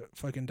gonna get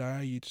fucking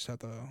die, you just have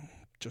to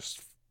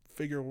just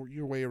figure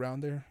your way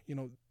around there.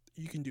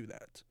 You can do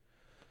that.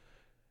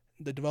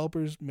 The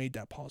developers made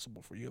that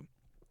possible for you,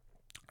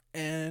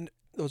 and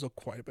there was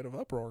quite a bit of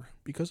uproar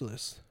because of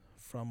this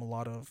from a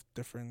lot of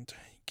different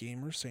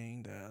gamers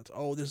saying that,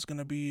 oh, this is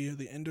gonna be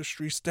the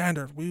industry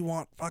standard. We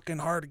want fucking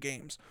hard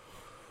games.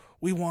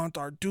 We want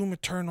our Doom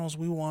Eternals.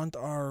 We want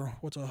our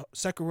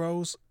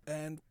Sekiro's,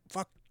 and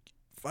fuck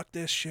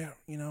this shit.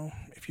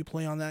 If you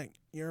play on that,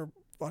 you're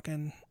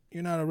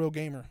not a real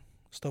gamer.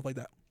 Stuff like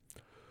that.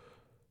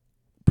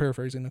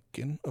 Paraphrasing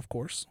again, of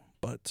course,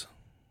 but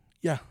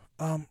yeah.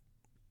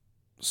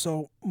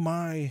 So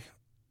my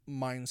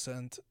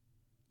mindset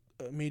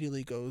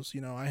immediately goes,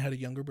 I had a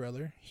younger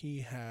brother.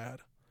 He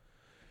had,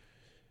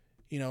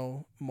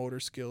 motor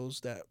skills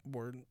that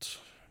weren't,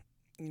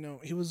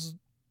 he was,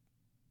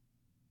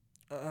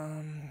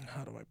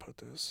 how do I put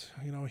this?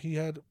 He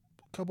had a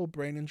couple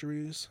brain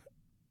injuries.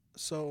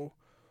 So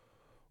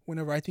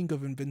whenever I think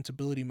of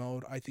invincibility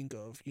mode, I think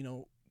of,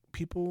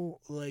 people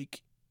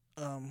like,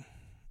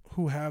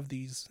 who have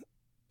these,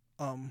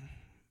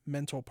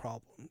 mental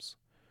problems,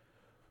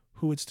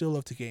 who would still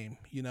love to game.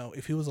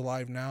 If he was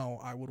alive now,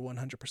 I would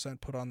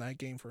 100% put on that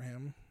game for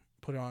him,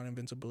 put it on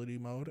invincibility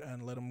mode,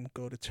 and let him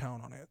go to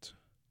town on it.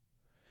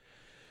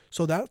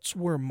 So that's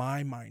where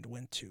my mind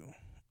went to.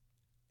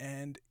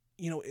 And,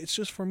 it's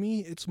just, for me,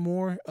 it's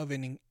more of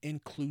an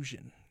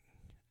inclusion.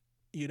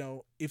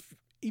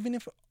 Even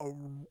if a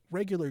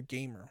regular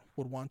gamer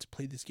would want to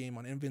play this game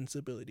on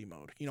invincibility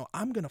mode,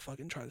 I'm going to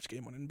fucking try this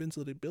game on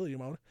invincibility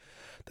mode.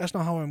 That's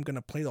not how I'm going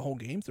to play the whole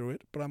game through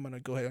it, but I'm going to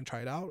go ahead and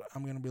try it out.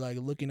 I'm going to be like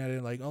looking at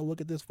it like, oh,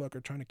 look at this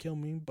fucker trying to kill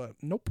me, but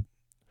nope.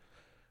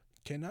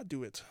 Cannot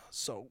do it.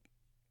 So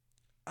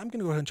I'm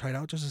going to go ahead and try it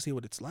out just to see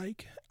what it's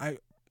like.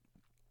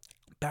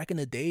 Back in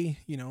the day,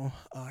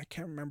 I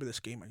can't remember this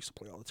game I used to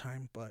play all the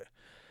time, but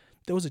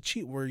there was a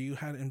cheat where you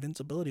had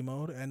invincibility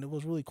mode, and it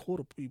was really cool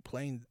to be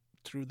playing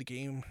through the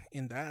game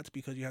in that,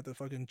 because you had to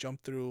fucking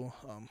jump through,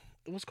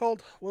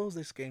 what was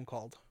this game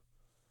called?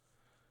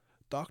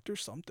 Doctor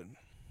something.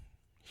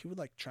 He would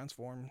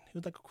transform. He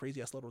was like a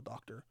crazy ass little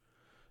doctor,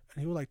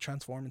 and he would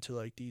transform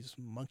into these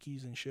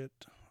monkeys and shit,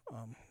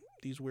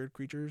 these weird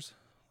creatures.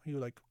 He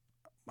would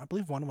I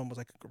believe one of them was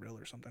a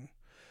gorilla or something.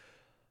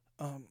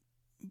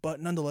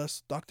 But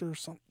nonetheless, Doctor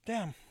some.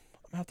 Damn,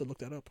 I'm gonna have to look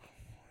that up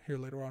here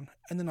later on,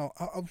 and then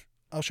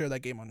I'll share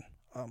that game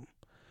on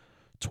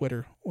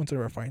Twitter once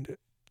I find it.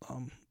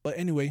 But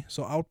anyway,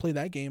 so I would play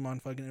that game on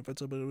fucking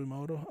invincibility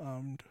mode,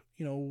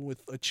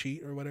 with a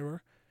cheat or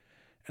whatever,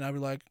 and I'd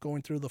be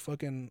going through the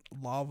fucking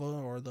lava,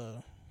 or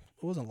it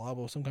wasn't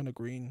lava, some kind of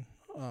green,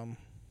 what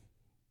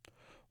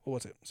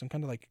was it? Some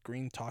kind of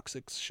green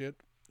toxic shit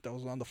that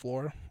was on the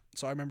floor.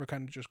 So I remember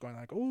kind of just going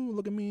oh,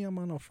 look at me, I'm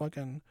on a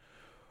fucking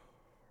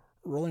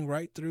rolling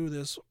right through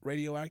this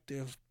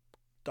radioactive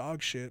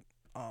dog shit,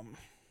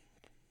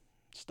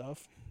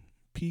 stuff,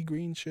 pea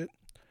green shit,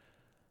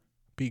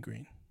 pea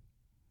green.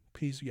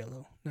 Pea's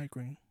yellow, not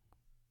green.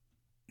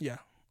 Yeah.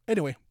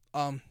 Anyway,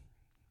 so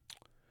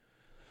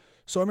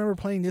I remember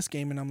playing this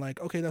game, and I'm like,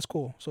 okay, that's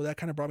cool. So that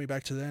kind of brought me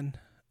back to then,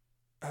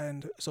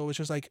 and so it's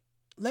just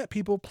let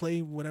people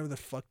play whatever the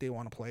fuck they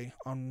want to play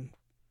on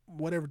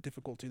whatever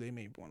difficulty they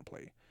may want to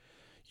play.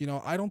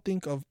 I don't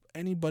think of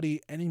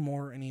anybody any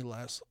more, any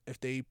less if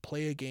they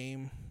play a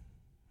game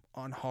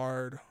on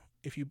hard.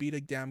 If you beat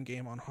a damn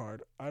game on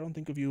hard, I don't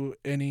think of you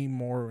any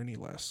more or any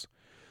less.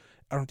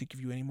 I don't think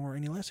of you any more or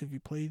any less if you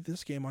play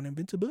this game on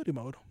invincibility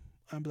mode.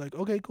 I'd be like,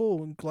 okay,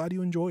 cool. I'm glad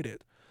you enjoyed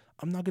it.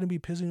 I'm not going to be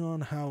pissing on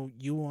how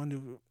you want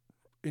to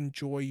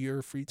enjoy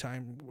your free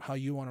time, how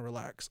you want to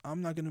relax.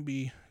 I'm not going to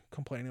be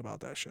complaining about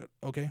that shit,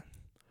 okay?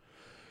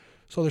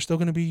 So there's still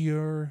going to be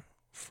your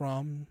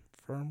from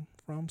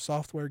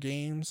software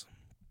games,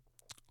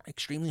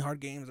 extremely hard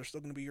games. There's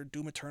still going to be your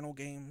Doom Eternal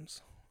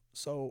games.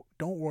 So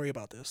don't worry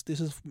about this. This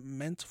is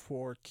meant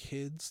for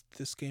kids.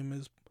 This game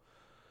is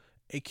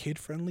a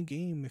kid-friendly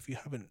game, if you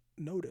haven't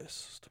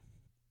noticed.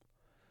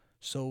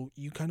 So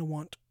you kind of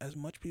want as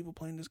much people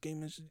playing this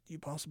game as you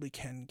possibly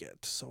can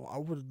get. So I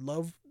would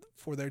love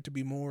for there to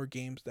be more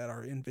games that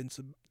are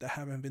that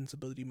have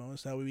invincibility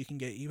modes. That way we can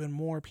get even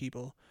more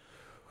people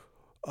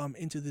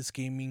into this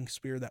gaming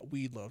sphere that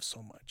we love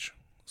so much.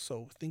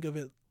 So think of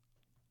it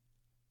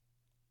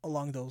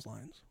along those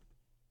lines.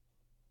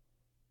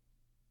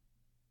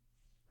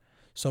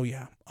 So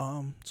yeah,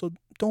 so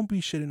don't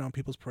be shitting on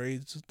people's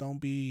parades. Don't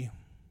be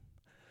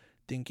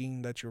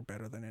thinking that you're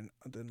better than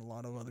a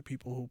lot of other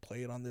people who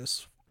play it on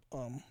this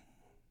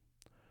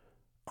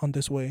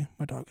way.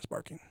 My dog is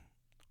barking.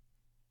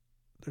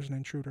 There's an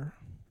intruder.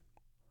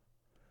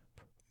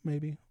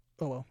 Maybe.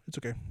 Oh well, it's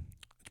okay.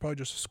 It's probably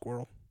just a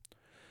squirrel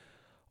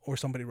or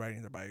somebody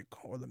riding their bike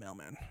or the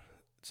mailman.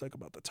 It's like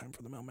about the time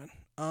for the mailman.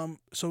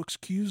 So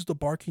excuse the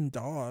barking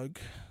dog,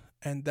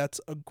 and that's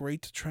a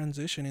great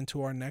transition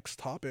into our next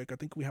topic. I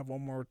think we have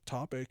one more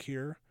topic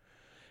here.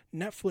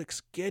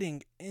 Netflix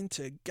getting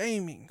into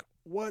gaming.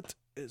 What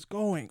is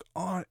going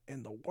on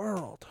in the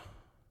world?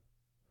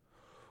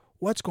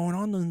 What's going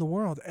on in the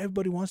world?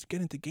 Everybody wants to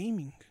get into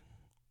gaming.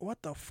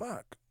 What the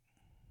fuck?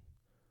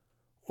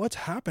 What's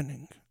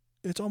happening?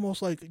 It's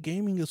almost like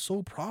gaming is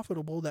so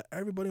profitable that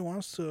everybody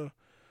wants a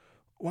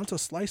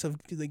slice of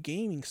the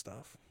gaming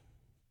stuff.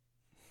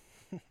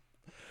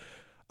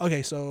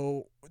 Okay,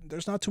 so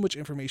there's not too much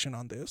information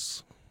on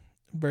this.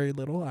 Very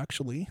little,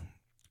 actually.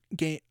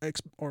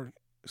 Netflix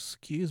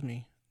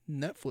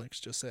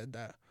just said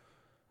that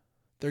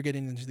they're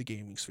getting into the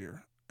gaming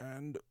sphere,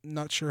 and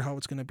not sure how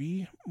it's going to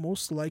be.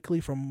 Most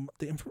likely from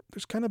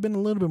there's kind of been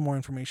a little bit more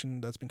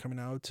information that's been coming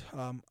out.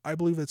 I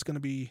believe it's going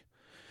to be,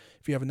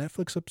 if you have a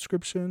Netflix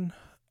subscription,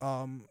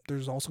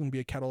 there's also going to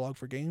be a catalog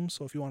for games.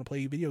 So if you want to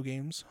play video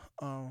games,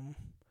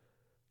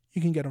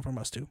 you can get them from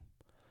us too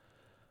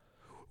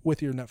with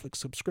your Netflix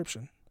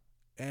subscription.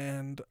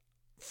 And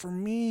for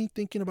me,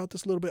 thinking about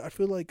this a little bit,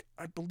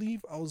 I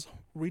believe I was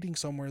reading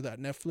somewhere that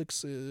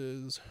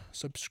Netflix's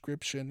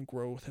subscription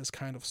growth has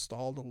kind of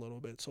stalled a little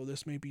bit. So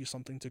this may be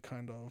something to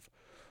kind of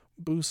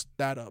boost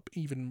that up,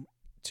 even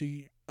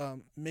to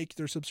make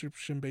their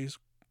subscription base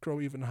grow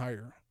even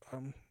higher.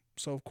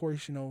 So of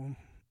course,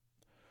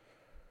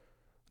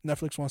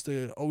 Netflix wants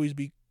to always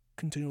be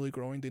continually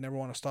growing. They never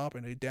want to stop,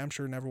 and they damn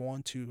sure never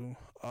want to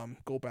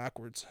go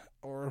backwards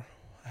or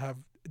have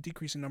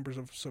decreasing numbers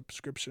of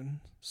subscription.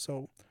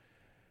 So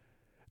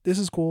this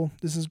is cool.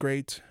 This is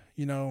great.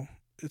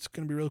 It's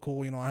going to be really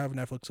cool. I have a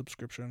Netflix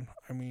subscription.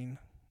 I mean,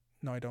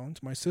 no, I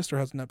don't. My sister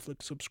has a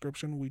Netflix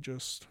subscription. We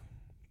just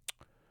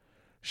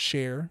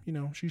share.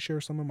 She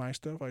shares some of my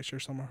stuff. I share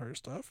some of her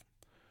stuff.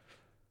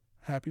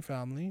 Happy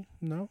family.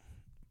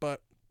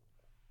 But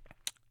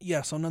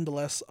yeah, so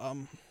nonetheless,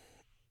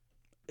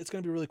 it's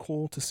going to be really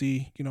cool to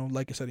see,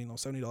 like I said,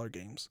 $70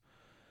 games.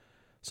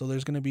 So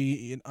there's going to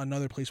be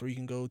another place where you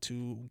can go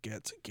to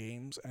get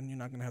games, and you're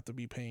not going to have to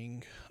be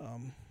paying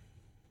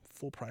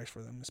full price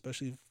for them,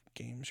 especially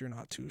games you're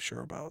not too sure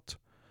about.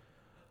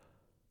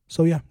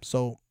 So yeah,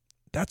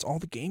 that's all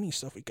the gaming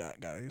stuff we got,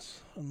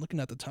 guys. I'm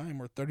looking at the time.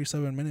 We're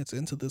 37 minutes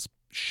into this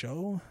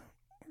show.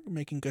 We're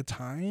making good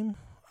time.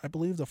 I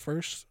believe the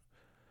first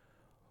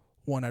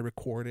one I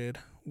recorded,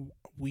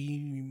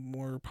 we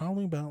were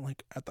probably about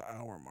at the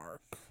hour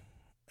mark,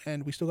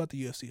 and we still got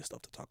the UFC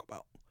stuff to talk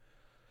about.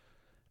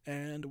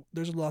 And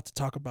there's a lot to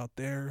talk about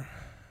there,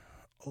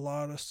 a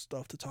lot of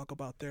stuff to talk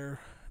about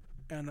there,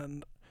 and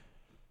then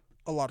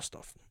a lot of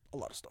stuff.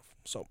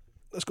 So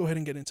let's go ahead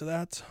and get into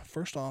that.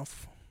 First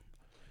off,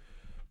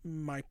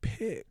 my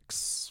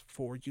picks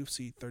for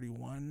UFC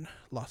 31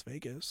 Las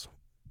Vegas.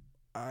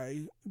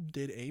 I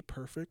did a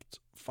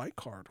perfect fight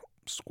card.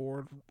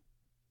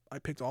 I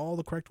picked all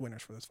the correct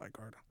winners for this fight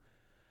card.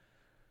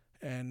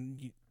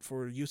 And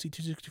for UFC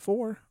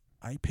 264,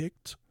 I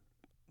picked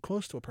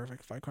close to a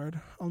perfect fight card.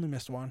 I only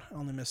missed one. I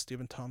only missed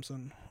Stephen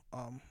Thompson.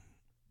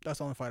 That's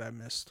the only fight I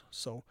missed.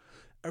 So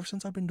ever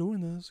since I've been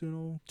doing this,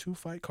 2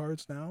 fight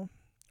cards now,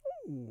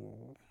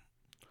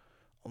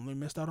 only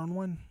missed out on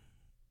one.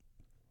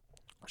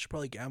 I should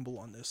probably gamble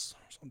on this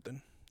or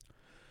something.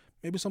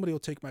 Maybe somebody will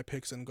take my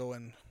picks and go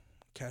and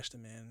cash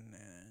them in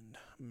and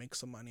make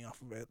some money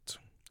off of it.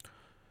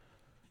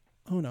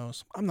 Who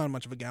knows? I'm not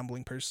much of a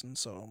gambling person,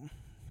 so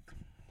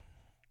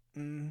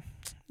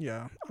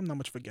yeah, I'm not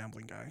much of a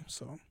gambling guy.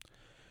 So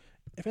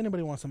if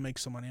anybody wants to make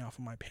some money off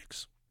of my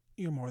picks,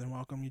 you're more than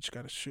welcome. You just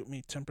got to shoot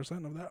me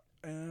 10% of that,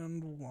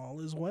 and all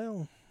is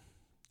well.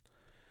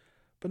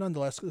 But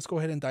nonetheless, let's go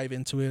ahead and dive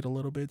into it a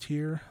little bit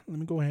here. Let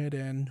me go ahead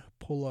and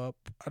pull up.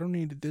 I don't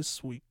need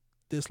this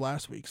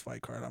last week's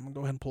fight card. I'm gonna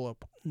go ahead and pull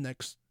up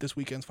this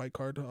weekend's fight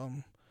card.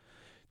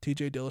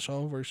 TJ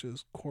Dillashaw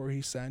versus Corey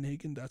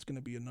Sandhagen. That's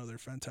gonna be another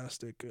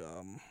fantastic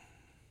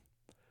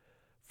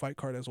fight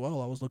card as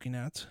well. I was looking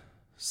at,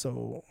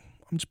 so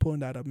I'm just pulling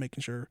that up,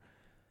 making sure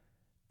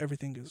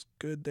everything is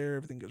good there.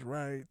 Everything is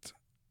right.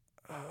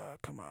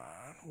 Come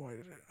on, why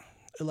did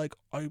it?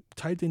 I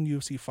typed in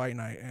UFC Fight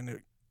Night and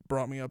it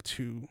brought me up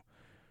to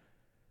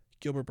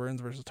Gilbert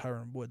Burns versus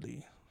Tyron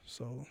Woodley.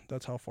 So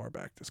that's how far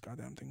back this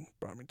goddamn thing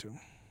brought me to.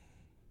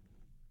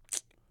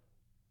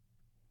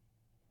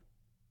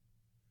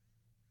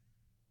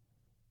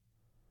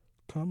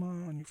 Come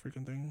on, you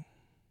freaking thing.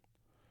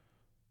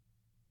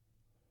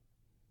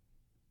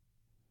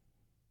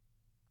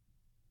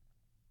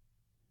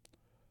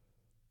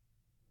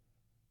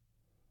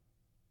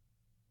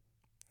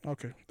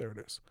 Okay, there it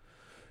is.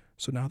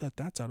 So now that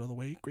that's out of the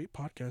way, great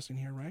podcasting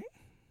here, right?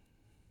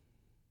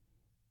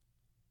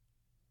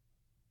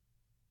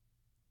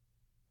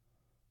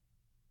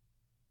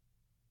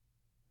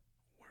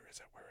 Where is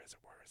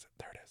it?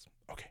 There it is.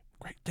 Okay,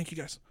 great. Thank you,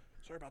 guys.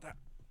 Sorry about that.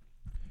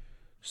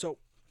 So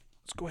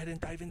let's go ahead and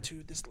dive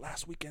into this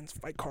last weekend's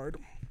fight card.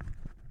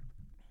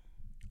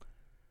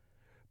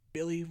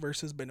 Billy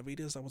versus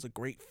Benavides. That was a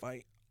great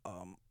fight.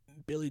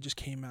 Billy just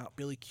came out.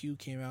 Billy Q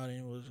came out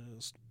and was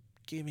just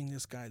giving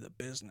this guy the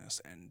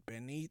business. And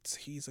Benitez,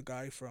 he's a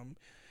guy from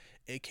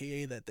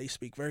AKA that they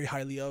speak very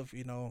highly of.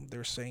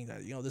 They're saying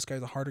that this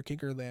guy's a harder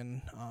kicker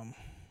than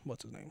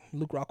what's his name,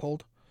 Luke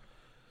Rockhold.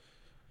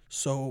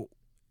 So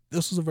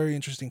this was a very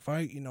interesting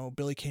fight.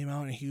 Billy came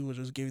out and he was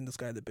just giving this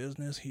guy the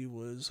business. He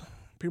was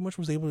pretty much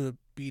was able to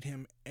beat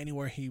him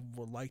anywhere he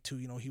would like to.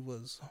 He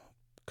was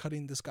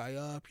cutting this guy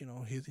up.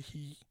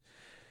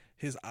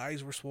 His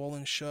eyes were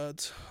swollen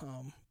shut.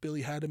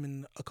 Billy had him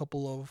in a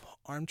couple of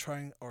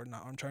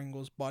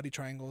body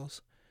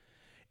triangles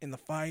in the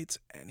fight,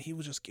 and he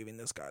was just giving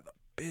this guy the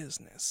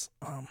business.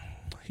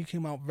 He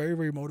came out very,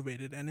 very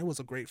motivated, and it was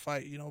a great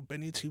fight.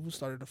 Benitez, he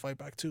started to fight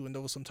back too, and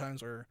there was some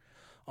times where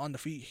on the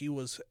feet he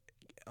was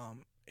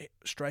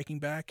striking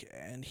back,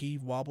 and he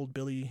wobbled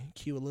Billy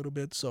Q a little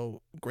bit.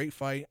 So great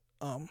fight.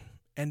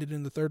 Ended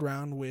in the third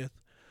round with,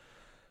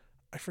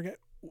 I forget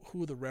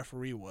who the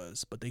referee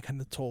was, but they kind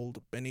of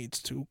told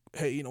Benitez to,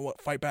 hey, you know what,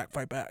 fight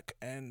back.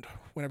 And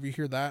whenever you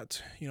hear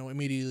that,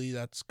 immediately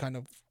that's kind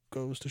of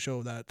goes to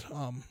show that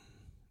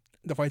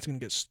the fight's gonna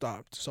get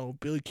stopped. So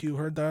Billy Q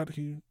heard that.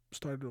 He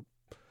started to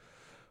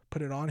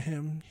put it on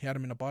him. He had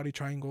him in a body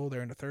triangle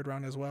there in the third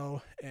round as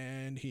well,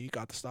 and he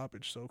got the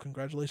stoppage. So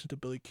congratulations to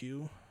Billy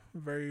Q.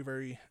 Very,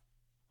 very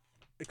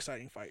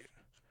exciting fight.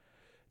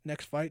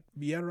 Next fight,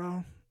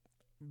 Vieira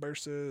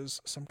versus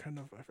some kind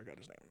of, I forgot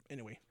his name.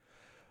 Anyway,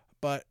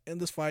 but in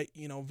this fight,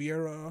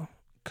 Vieira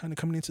kind of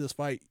coming into this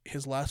fight,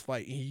 his last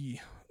fight,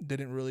 he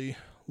didn't really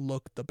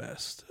look the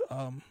best.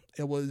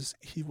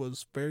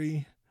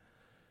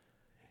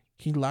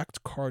 He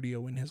lacked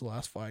cardio in his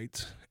last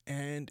fight,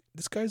 and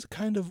this guy's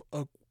kind of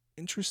a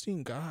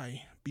interesting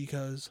guy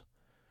because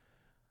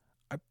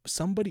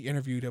somebody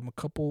interviewed him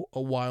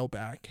a while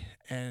back,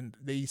 and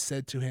they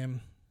said to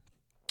him,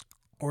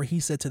 or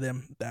he said to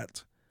them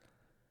that,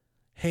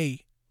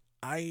 hey,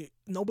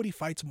 nobody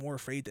fights more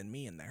afraid than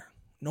me in there.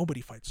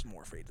 Nobody fights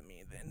more afraid than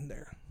me in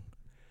there.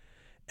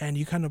 And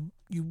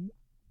you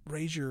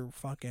raise your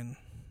fucking,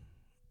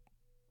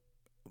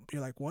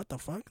 you're like, what the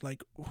fuck?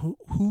 Like,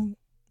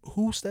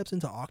 who steps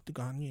into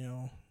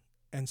octagon,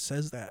 and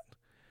says that?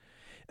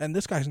 And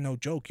this guy's no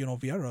joke.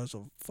 Vieira is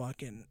a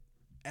fucking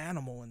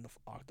animal in the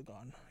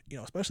octagon.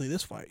 Especially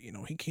this fight.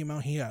 He came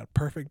out, he had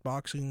perfect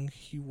boxing.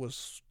 He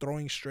was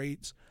throwing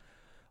straights,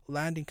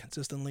 landing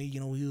consistently. He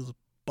was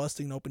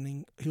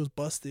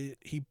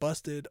he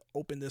busted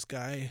open this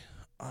guy,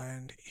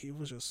 and he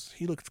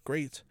looked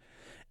great.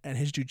 And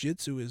his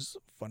jiu-jitsu is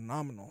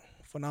phenomenal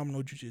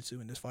jiu-jitsu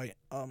in this fight.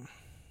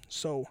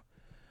 So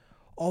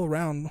all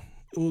around,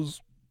 it was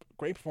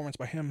great performance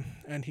by him,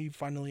 and he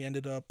finally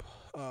ended up,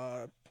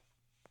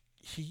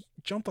 he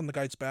jumped on the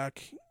guy's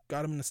back,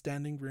 got him in a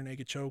standing rear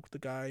naked choke. The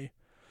guy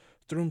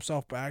threw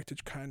himself back to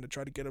kind of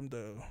try to get him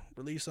to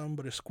release him,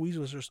 but his squeeze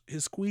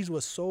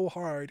was so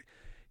hard,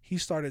 he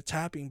started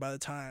tapping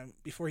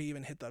before he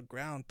even hit the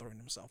ground, throwing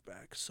himself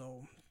back.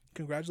 So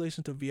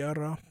congratulations to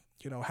Vieira.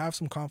 Have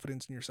some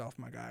confidence in yourself,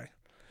 my guy.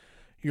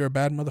 You're a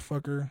bad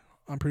motherfucker.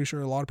 I'm pretty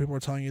sure a lot of people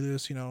are telling you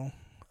this,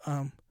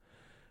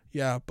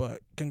 yeah,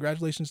 but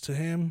congratulations to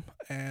him,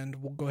 and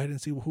we'll go ahead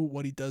and see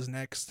what he does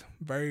next.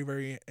 Very,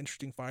 very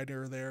interesting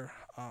fighter there.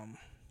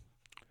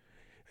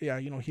 Yeah,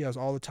 he has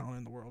all the talent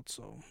in the world,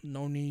 so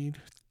no need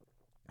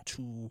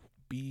to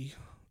be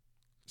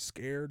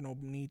scared, no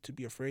need to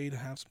be afraid.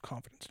 Have some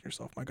confidence in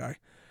yourself, my guy.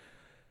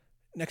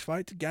 Next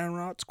fight,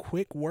 Gamrot's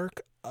quick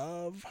work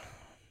of,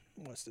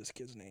 what's this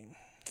kid's name?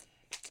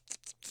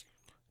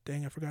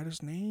 Dang, I forgot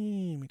his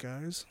name,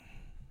 guys.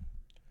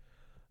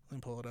 Let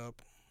me pull it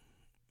up.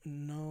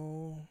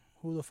 No,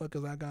 who the fuck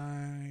is that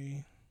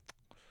guy?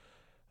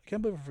 I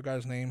can't believe I forgot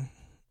his name.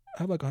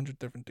 I have like 100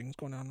 different things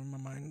going on in my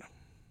mind.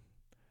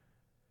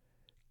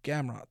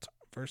 Gamrot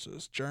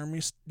versus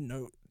Jeremy.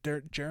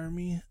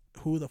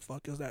 Who the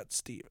fuck is that?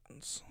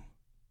 Stevens.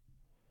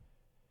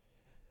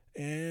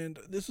 And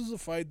this is a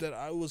fight that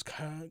I was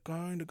kind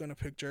of gonna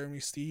pick Jeremy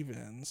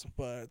Stevens,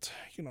 but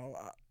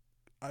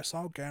I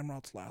saw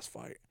Gamrot's last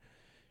fight,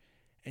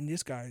 and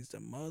this guy's the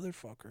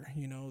motherfucker.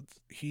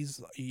 He's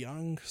a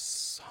young,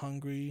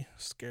 hungry,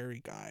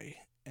 scary guy,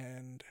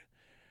 and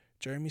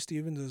Jeremy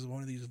Stevens is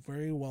one of these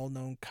very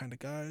well-known kind of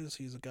guys.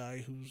 He's a guy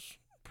who's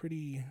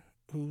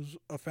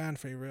a fan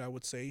favorite, I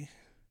would say.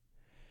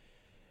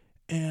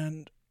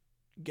 And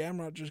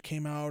Gamrot just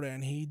came out,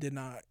 and he did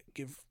not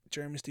give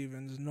Jeremy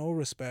Stevens no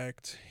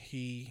respect.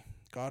 He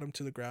got him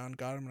to the ground,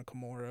 got him in a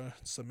Kimura,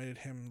 submitted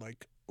him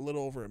like a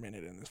little over a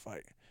minute in this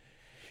fight.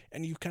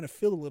 And you kind of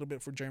feel a little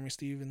bit for Jeremy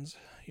Stevens.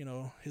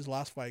 His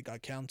last fight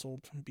got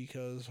canceled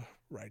because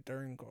right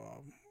during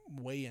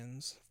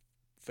weigh-ins,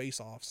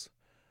 face-offs,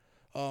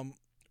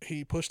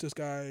 he pushed this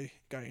guy,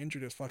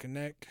 injured his fucking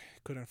neck,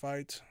 couldn't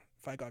fight.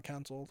 Fight got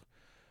canceled.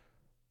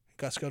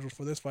 Got scheduled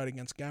for this fight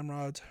against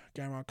Gamrot.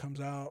 Gamrot comes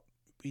out,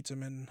 beats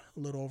him in a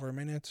little over a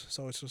minute.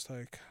 So it's just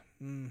like,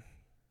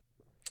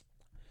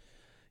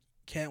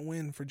 can't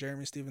win for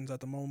Jeremy Stevens at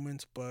the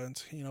moment.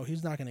 But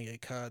he's not gonna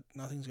get cut.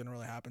 Nothing's gonna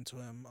really happen to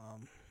him.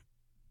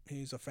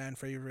 He's a fan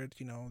favorite.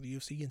 The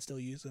UFC can still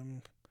use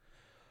him.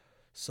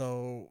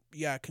 So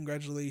yeah,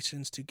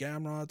 congratulations to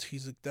Gamrot.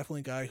 He's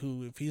definitely a guy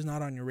who, if he's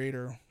not on your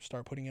radar,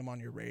 start putting him on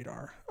your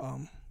radar.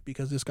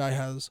 Because this guy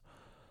has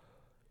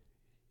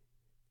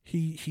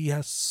he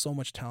has so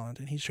much talent,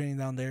 and he's training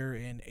down there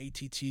in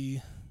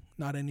ATT.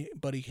 Not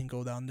anybody can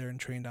go down there and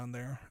train down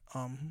there.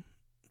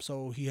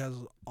 So he has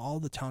all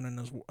the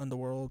talent in the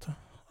world.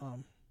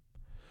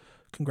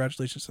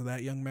 Congratulations to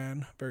that young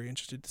man. Very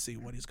interested to see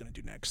what he's going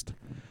to do next.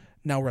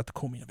 Now we're at the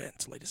co-main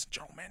event, ladies and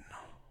gentlemen.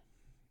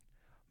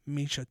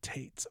 Miesha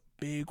Tate's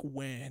big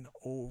win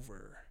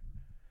over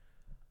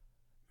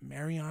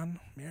Marion.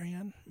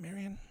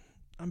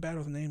 I'm bad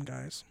with the name,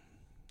 guys.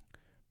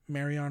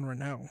 Marion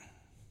Reneau.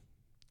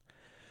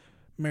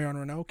 Marion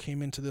Reneau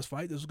came into this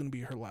fight. This was going to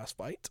be her last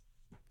fight.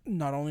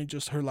 Not only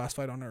just her last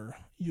fight on her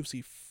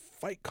UFC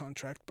fight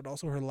contract, but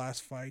also her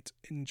last fight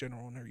in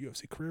general in her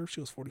UFC career. She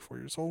was 44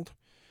 years old.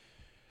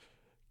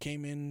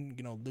 Came in,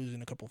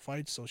 losing a couple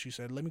fights. So she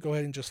said, let me go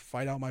ahead and just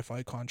fight out my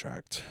fight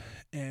contract.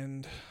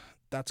 And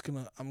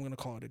I'm going to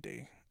call it a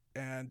day.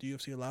 And the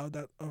UFC allowed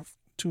that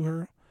to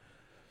her.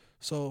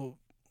 So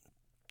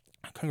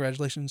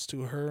congratulations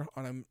to her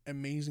on an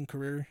amazing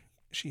career.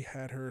 She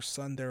had her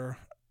son there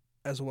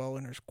as well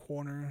in her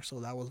corner. So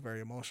that was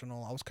very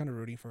emotional. I was kind of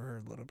rooting for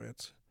her a little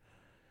bit.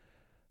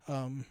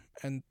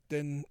 And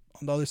then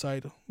on the other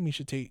side,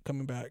 Miesha Tate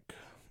coming back.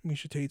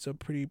 Miesha Tate's a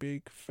pretty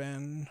big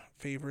fan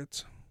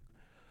favorite.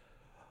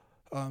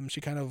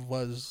 She kind of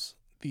was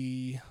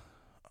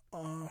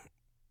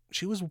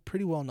she was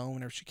pretty well known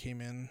whenever she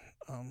came in.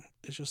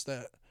 It's just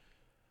that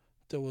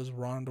there was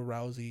Ronda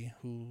Rousey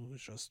who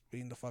was just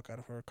beating the fuck out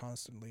of her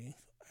constantly.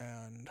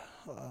 And,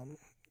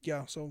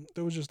 so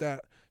there was just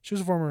that. She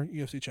was a former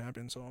UFC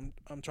champion, so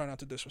I'm trying not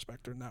to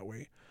disrespect her in that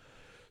way.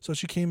 So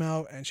she came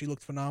out and she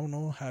looked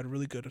phenomenal, had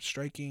really good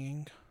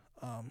striking.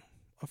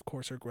 Of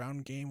course, her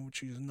ground game, which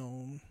she's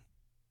known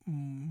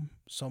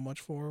so much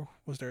for,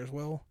 was there as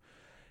well.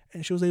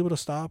 And she was able to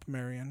stop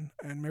Marion.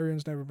 And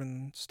Marion's never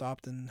been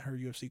stopped in her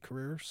UFC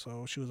career,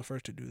 so she was the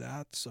first to do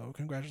that. So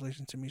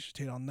congratulations to Miesha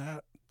Tate on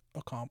that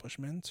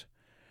accomplishment.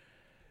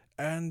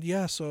 And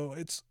yeah, so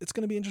it's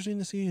going to be interesting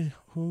to see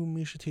who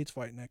Miesha Tate's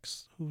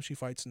who she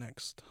fights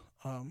next.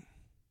 I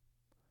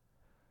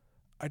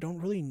don't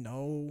really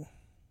know.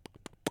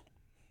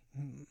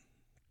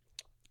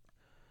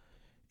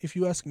 If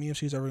you ask me if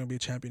she's ever going to be a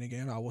champion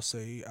again, I will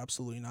say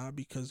absolutely not,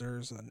 because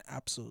there's an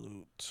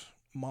absolute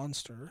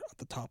monster at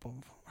the top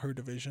of her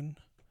division.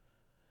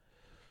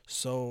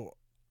 So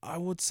I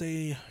would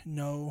say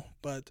no,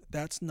 but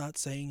that's not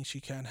saying she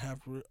can't have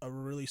a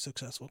really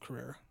successful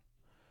career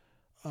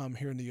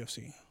here in the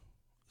UFC.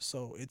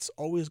 So it's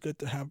always good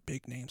to have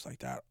big names like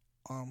that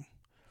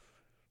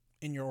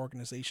in your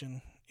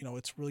organization.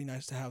 It's really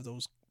nice to have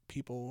those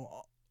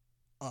people,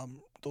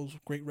 those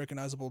great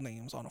recognizable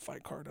names on a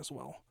fight card as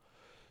well.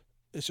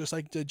 It's just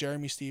like the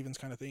Jeremy Stevens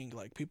kind of thing.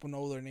 Like, people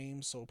know their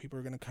names, so people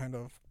are going to kind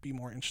of be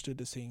more interested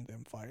in seeing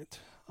them fight,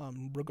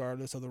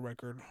 regardless of the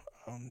record.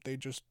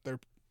 They're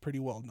pretty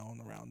well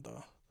known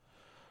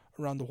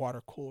around the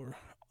water cooler.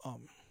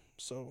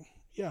 So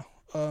yeah.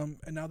 And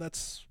now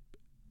that's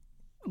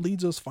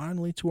leads us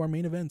finally to our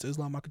main event: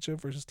 Islam Makhachev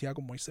versus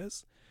Thiago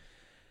Moises.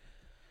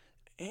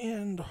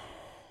 And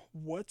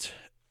what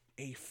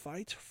a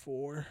fight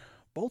for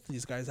both of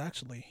these guys,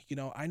 actually.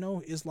 I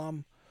know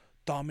Islam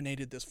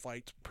dominated this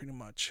fight pretty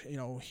much.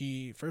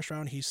 He first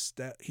round he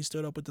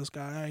stood up with this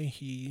guy.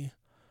 He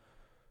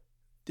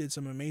did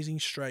some amazing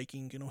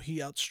striking. He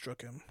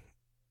outstruck him.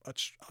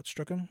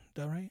 Outstruck him. Is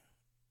that right?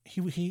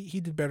 He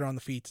did better on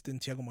the feet than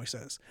Thiago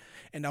Moises,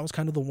 and that was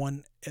kind of the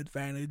one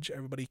advantage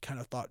everybody kind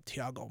of thought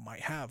Thiago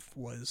might have,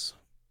 was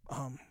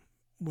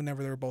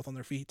whenever they were both on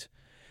their feet.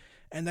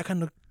 And that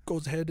kind of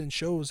goes ahead and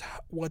shows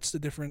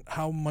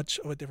how much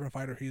of a different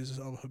fighter he is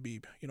of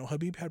Khabib.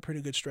 Khabib had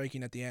pretty good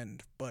striking at the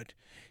end, but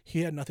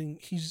he had nothing.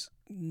 He's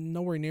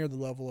nowhere near the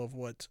level of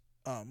what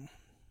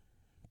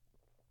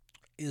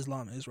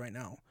Islam is right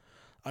now.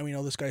 I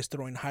mean, this guy's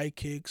throwing high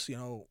kicks.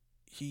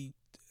 He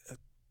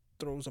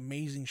throws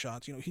amazing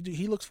shots.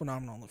 He looks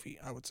phenomenal on the feet,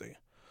 I would say.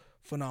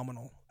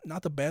 Phenomenal.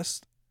 Not the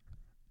best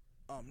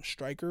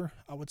striker,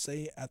 I would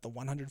say, at the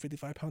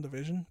 155-pound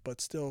division,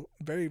 but still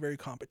very, very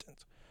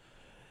competent.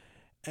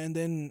 And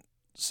then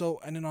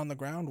on the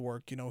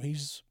groundwork,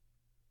 he's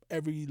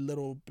every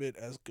little bit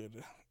as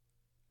good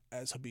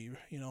as Khabib.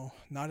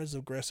 Not as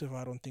aggressive,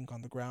 I don't think,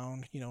 on the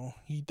ground.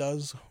 He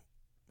does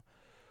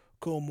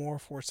go more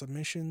for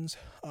submissions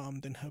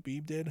than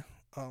Khabib did.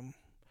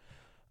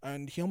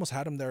 And he almost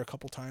had him there a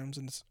couple times.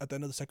 And at the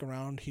end of the second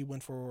round, he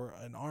went for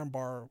an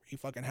armbar. He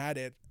fucking had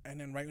it. And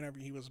then right whenever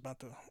he was about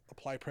to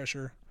apply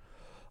pressure,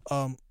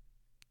 the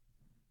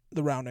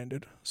round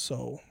ended.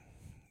 So,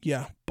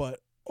 yeah.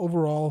 But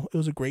overall, it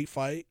was a great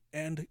fight.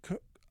 And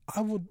I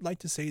would like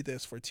to say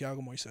this for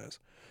Thiago Moises.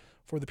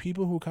 For the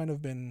people who kind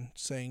of been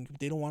saying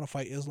they don't want to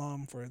fight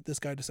Islam, for this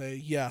guy to say,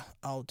 yeah,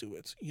 I'll do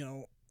it.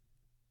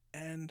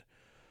 And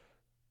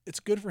it's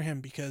good for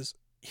him, because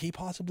he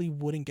possibly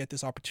wouldn't get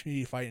this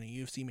opportunity to fight in a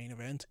UFC main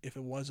event if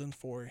it wasn't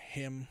for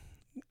him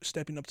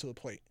stepping up to the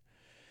plate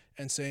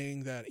and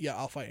saying that, yeah,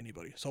 I'll fight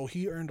anybody. So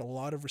he earned a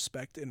lot of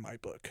respect in my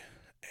book.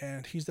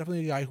 And he's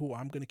definitely a guy who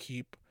I'm going to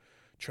keep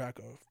track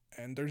of.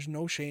 And there's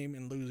no shame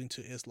in losing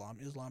to Islam.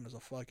 Islam is a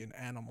fucking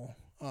animal.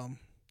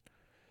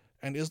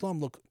 And Islam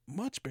looked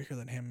much bigger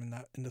than him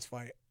in this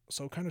fight.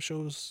 So it kind of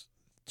shows,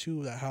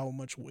 too, that how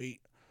much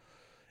weight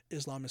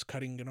Islam is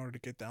cutting in order to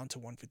get down to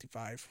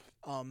 155.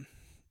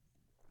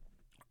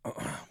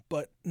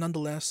 But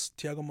nonetheless,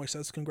 Thiago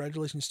Moises,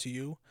 congratulations to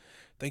you.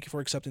 Thank you for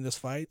accepting this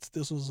fight.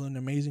 This was an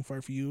amazing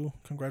fight for you.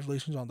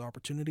 Congratulations on the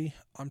opportunity.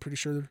 I'm pretty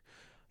sure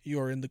you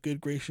are in the good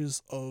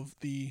graces of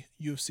the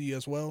UFC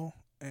as well.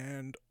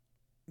 And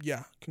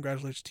yeah,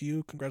 congratulations to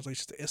you.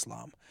 Congratulations to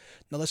Islam.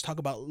 Now let's talk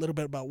about a little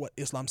bit about what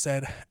Islam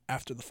said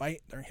after the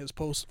fight. During his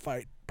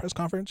post-fight press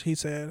conference, he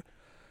said,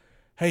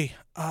 "Hey,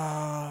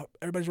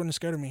 everybody's running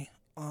scared of me.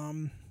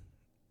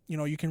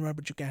 You can run,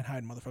 but you can't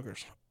hide,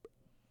 motherfuckers."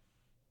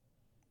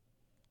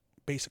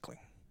 Basically,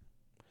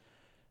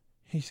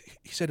 he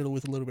said it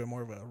with a little bit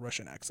more of a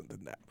Russian accent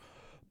than that,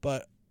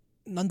 but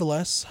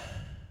nonetheless,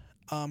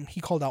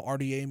 he called out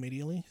RDA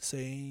immediately,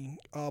 saying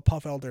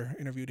Paul Felder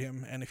interviewed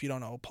him, and if you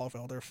don't know, Paul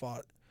Felder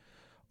fought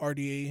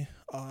RDA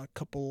a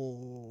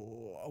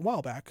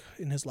while back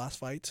in his last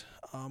fight.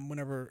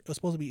 Whenever it was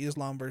supposed to be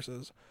Islam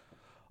versus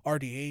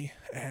RDA,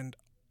 and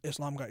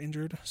Islam got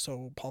injured,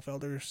 so Paul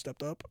Felder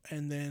stepped up,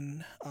 and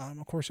then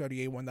of course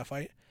RDA won that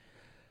fight,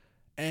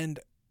 and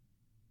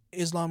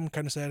Islam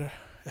kind of said,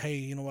 "Hey,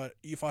 you know what?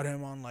 You fought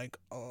him on like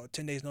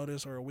 10 days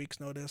notice or a week's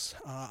notice.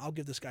 I'll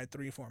give this guy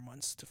 3-4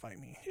 months to fight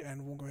me,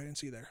 and we'll go ahead and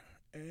see there."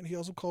 And he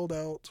also called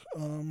out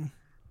a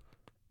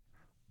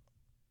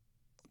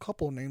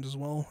couple of names as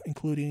well,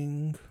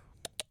 including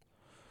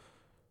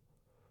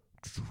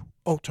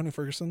Tony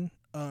Ferguson.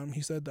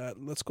 He said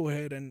that, "Let's go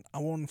ahead and I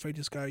want to fight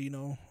this guy.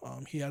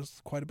 He has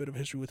quite a bit of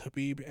history with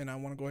Khabib, and I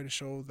want to go ahead and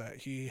show that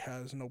he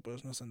has no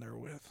business in there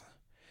with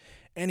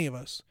any of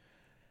us."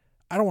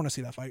 I don't want to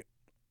see that fight.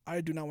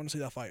 I do not want to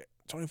see that fight.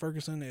 Tony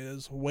Ferguson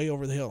is way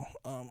over the hill.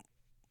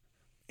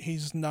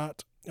 He's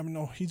not. I mean,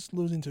 no, he's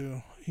losing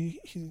to.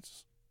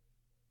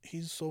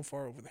 He's so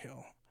far over the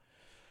hill.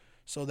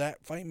 So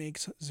that fight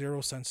makes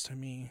zero sense to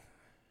me.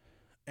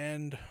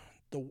 And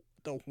the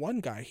one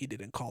guy he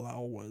didn't call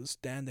out was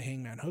Dan the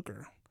Hangman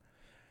Hooker,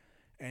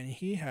 and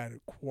he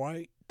had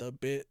quite the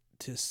bit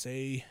to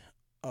say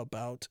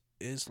about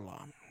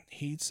Islam.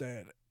 He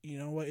said, "You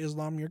know what,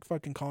 Islam, you're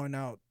fucking calling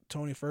out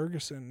Tony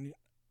Ferguson,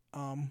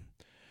 and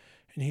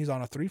he's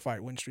on a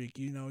 3-fight win streak.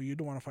 You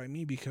don't want to fight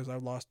me because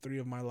I've lost 3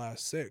 of my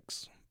last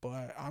 6,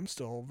 but I'm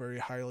still a very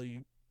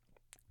highly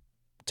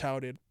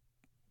touted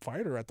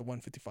fighter at the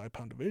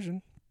 155-pound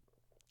division.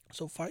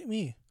 So fight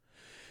me."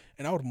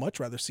 And I would much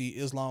rather see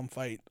Islam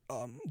fight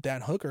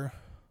Dan Hooker,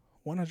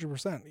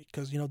 100%,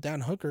 because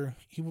Dan Hooker,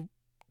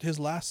 his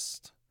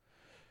last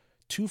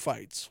 2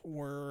 fights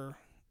were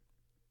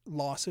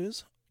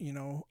losses.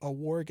 A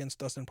war against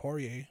Dustin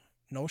Poirier.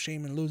 No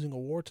shame in losing a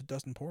war to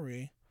Dustin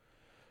Poirier.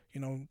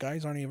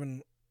 Guys aren't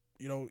even,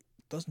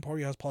 Dustin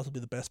Poirier has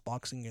possibly the best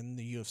boxing in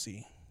the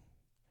UFC.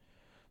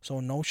 So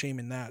no shame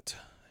in that.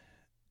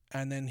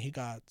 And then he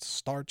got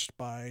starched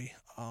by,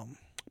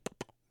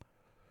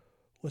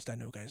 what's that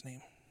new guy's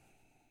name?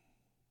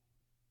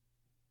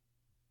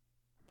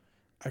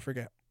 I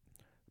forget.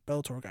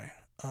 Bellator guy.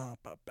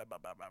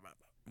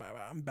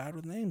 I'm bad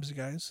with names,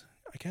 guys.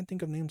 I can't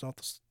think of names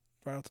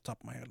right off the top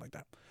of my head like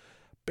that.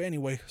 But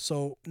anyway,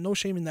 so no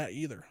shame in that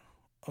either.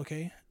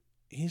 Okay?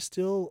 He's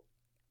still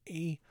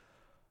he's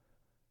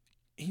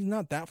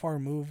not that far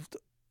removed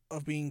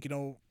of being,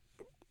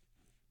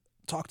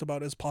 talked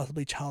about as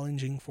possibly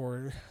challenging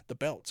for the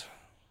belt.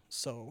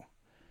 So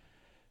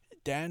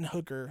Dan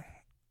Hooker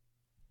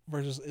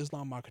versus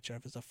Islam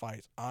Makhachev is a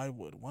fight I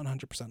would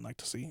 100% like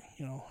to see,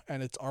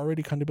 and it's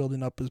already kind of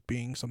building up as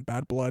being some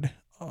bad blood.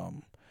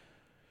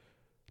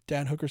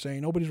 Dan Hooker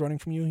saying, "Nobody's running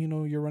from you,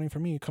 you're running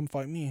from me, come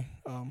fight me.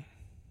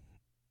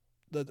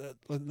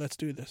 Let's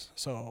do this."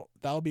 So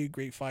that'll be a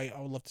great fight. I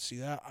would love to see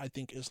that. I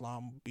think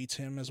Islam beats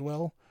him as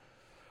well.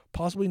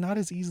 Possibly not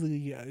as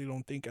easily, I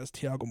don't think, as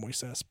Thiago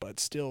Moises, but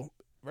still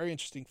very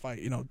interesting fight.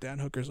 Dan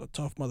Hooker's a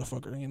tough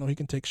motherfucker. He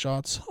can take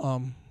shots.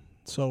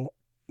 So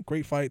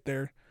great fight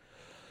there.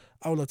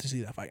 I would love to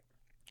see that fight.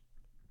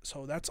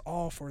 So that's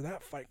all for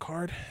that fight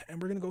card,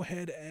 and we're gonna go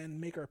ahead and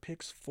make our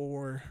picks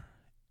for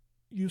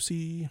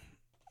UFC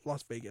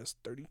Las Vegas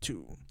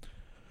 32.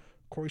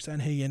 Corey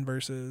Sandhagen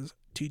versus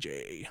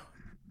TJ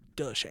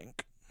Dillashaw.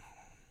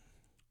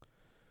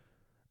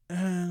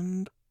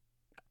 And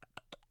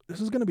this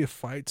is going to be a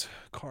fight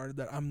card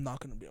that I'm not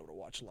going to be able to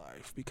watch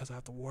live because I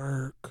have to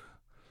work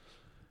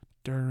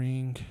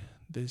during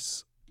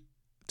this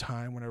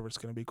time whenever it's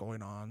going to be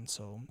going on.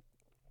 So,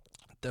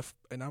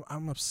 and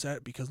I'm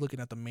upset because looking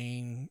at the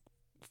main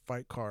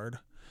fight card,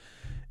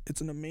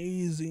 it's an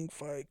amazing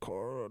fight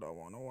card. I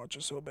want to watch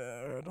it so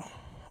bad. I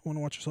want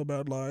to watch it so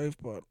bad live,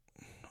 but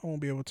I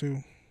won't be able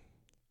to.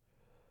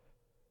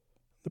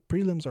 The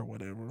prelims are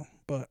whatever,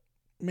 but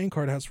main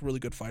card has really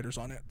good fighters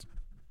on it,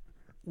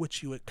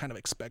 which you would kind of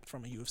expect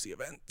from a UFC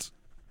event.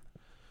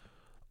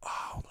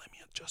 Oh, let me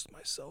adjust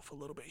myself a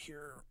little bit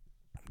here.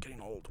 I'm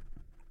getting old.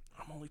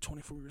 I'm only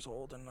 24 years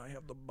old, and I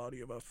have the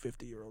body of a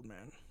 50-year-old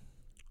man.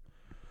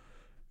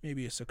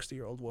 Maybe a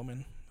 60-year-old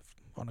woman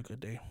on a good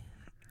day.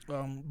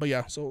 But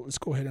yeah, so let's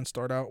go ahead and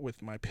start out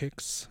with my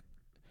picks.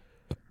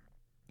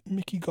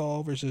 Mickey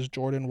Gall versus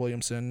Jordan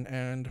Williamson,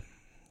 and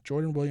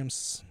Jordan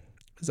Williams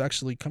is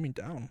actually coming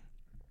down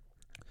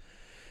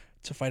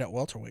to fight at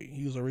welterweight.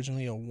 He was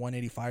originally a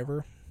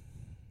 185er,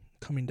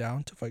 coming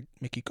down to fight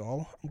Mickey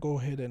Gall. I'll go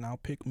ahead and I'll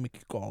pick Mickey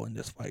Gall in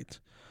this fight.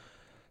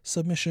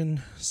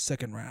 Submission,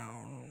 second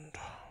round.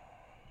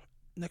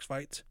 Next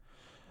fight,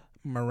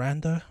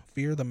 Miranda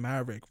Fear the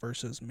Maverick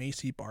versus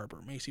Macy Barber.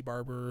 Macy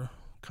Barber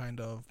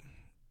kind of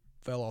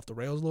fell off the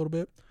rails a little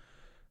bit.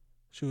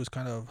 She was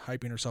kind of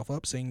hyping herself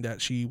up, saying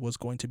that she was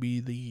going to be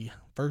the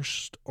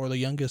first or the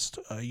youngest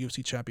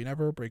UFC champion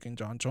ever, breaking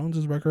John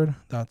Jones's record.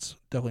 That's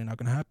definitely not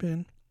going to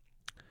happen.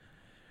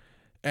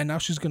 And now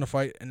she's going to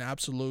fight an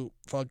absolute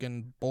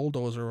fucking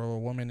bulldozer of a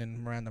woman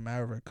in Miranda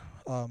Maverick.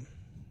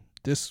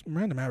 This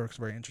Miranda Maverick's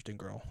a very interesting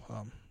girl.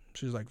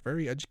 She's like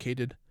very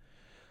educated.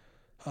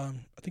 I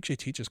think she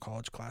teaches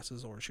college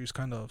classes, or she's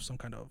kind of some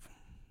kind of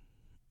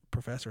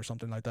professor or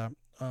something like that.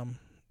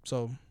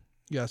 So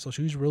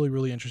she's really,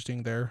 really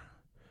interesting there.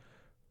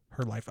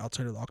 Her life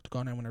outside of the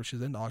octagon, and whenever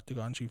she's in the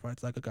octagon, she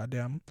fights like a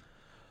goddamn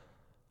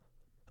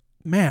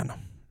man.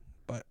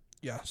 But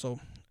yeah,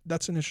 so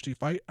that's an interesting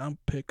fight. I'll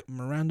pick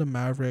Miranda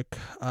Maverick,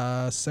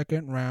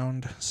 second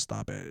round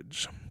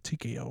stoppage,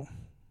 TKO,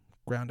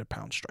 ground and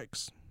pound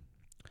strikes.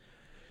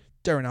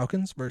 Darren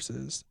Elkins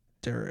versus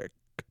Derek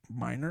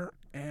Minor,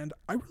 and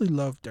I really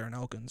love Darren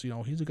Elkins. You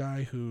know, he's a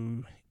guy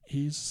who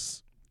he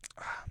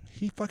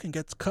fucking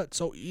gets cut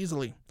so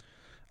easily.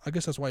 I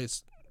guess that's why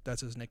that's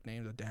his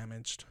nickname, the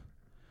Damaged.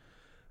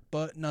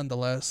 But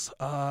nonetheless,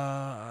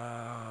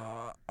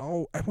 I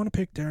want to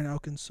pick Darren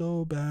Elkins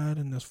so bad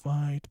in this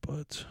fight,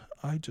 but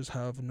I just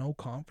have no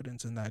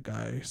confidence in that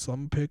guy. So I'm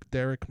going to pick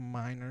Derek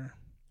Minor.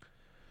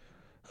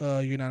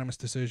 Unanimous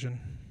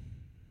decision.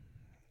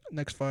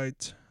 Next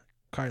fight,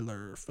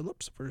 Kyler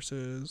Phillips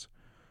versus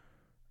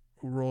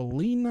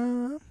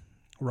Rolina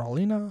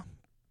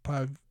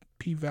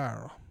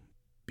Piva.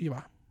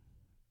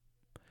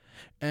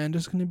 And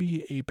this is going to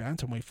be a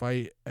bantamweight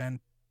fight, and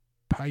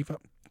Paiva,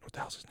 what the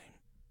hell's his name?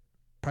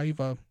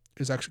 Paiva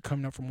is actually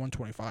coming up from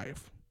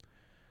 125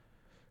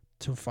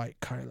 to fight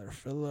Kyler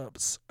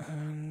Phillips.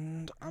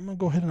 And I'm going to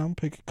go ahead and I'm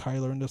pick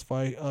Kyler in this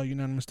fight.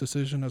 Unanimous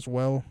decision as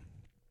well.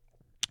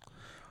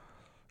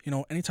 You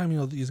know,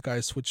 anytime, these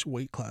guys switch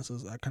weight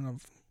classes, I kind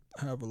of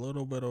have a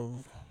little bit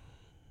of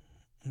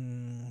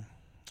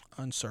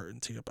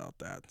uncertainty about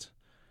that.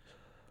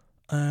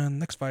 And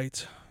next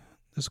fight,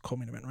 this is a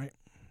co-main event, right?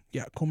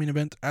 Yeah, co-main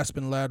event.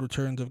 Aspen Ladd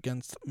returns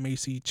against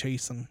Macy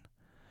Chasen.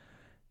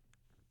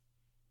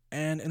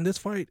 And in this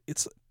fight,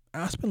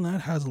 Aspen Ladd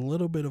has a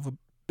little bit of a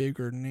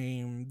bigger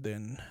name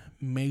than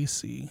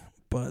Macy,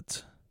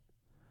 but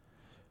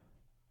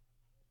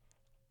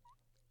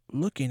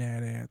looking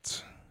at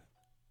it,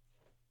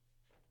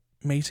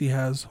 Macy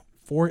has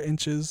 4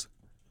 inches.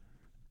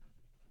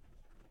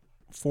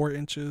 4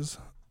 inches.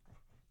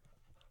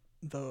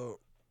 So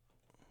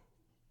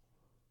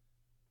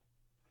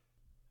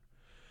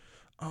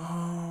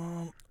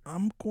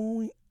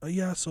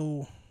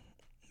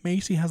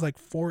Macy has like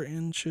 4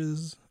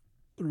 inches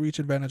reach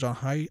advantage on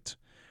height,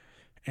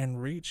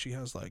 and reach she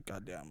has like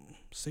goddamn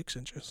 6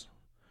 inches.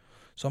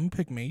 So I'm gonna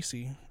pick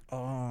Macy.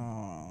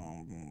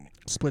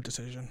 Split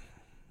decision.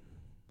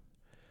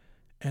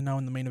 And now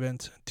in the main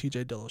event,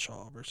 TJ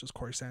Dillashaw versus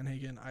Corey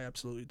Sandhagen. I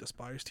absolutely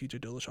despise TJ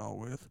Dillashaw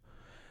with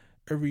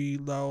every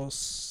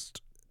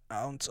last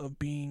ounce of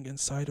being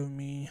inside of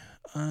me.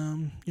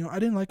 I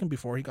didn't like him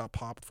before he got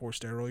popped for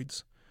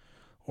steroids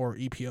or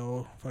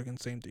EPO, fucking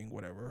same thing,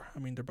 whatever. I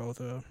mean, they're both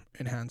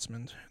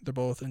enhancement. They're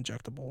both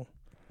injectable.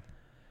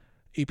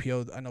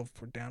 EPO, I know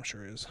for damn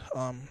sure is.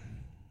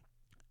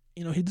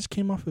 He just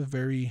came off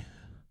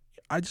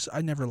I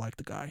never liked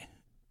the guy.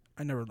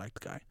 He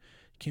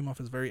came off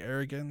as very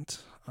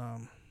arrogant.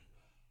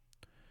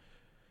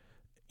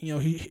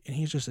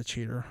 He's just a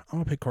cheater. I'm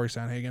gonna pick Corey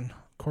Sandhagen.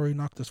 Corey,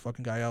 knock this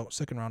fucking guy out.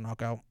 Second round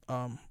knockout.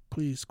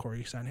 Please,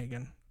 Corey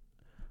Sandhagen.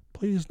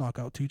 Please knock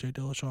out TJ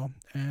Dillashaw.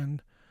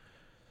 And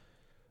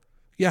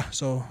yeah,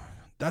 so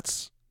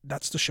that's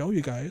the show,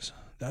 you guys.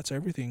 That's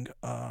everything.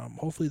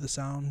 Hopefully the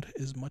sound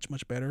is much,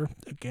 much better.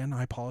 Again,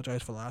 I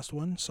apologize for the last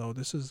one. So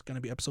this is going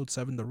to be episode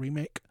 7, the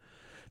remake.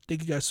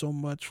 Thank you guys so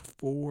much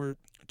for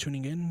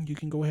tuning in. You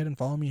can go ahead and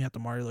follow me at the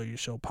Mario Loya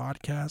Show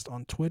podcast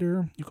on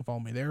Twitter. You can follow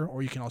me there,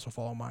 or you can also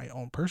follow my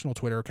own personal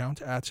Twitter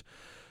account at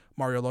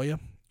Mario Loya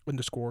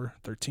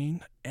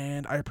 _13.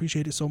 And I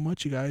appreciate it so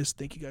much, you guys.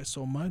 Thank you guys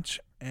so much.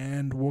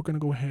 And we're going to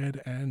go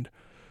ahead and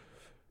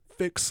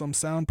fix some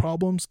sound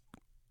problems.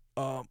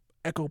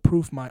 Echo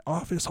proof my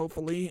office,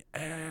 hopefully.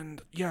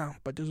 And yeah,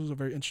 but this was a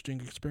very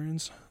interesting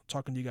experience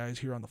talking to you guys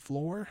here on the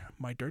floor,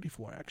 my dirty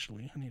floor.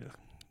 Actually, I need to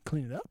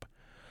clean it up.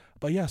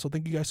 But yeah, so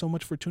thank you guys so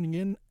much for tuning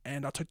in,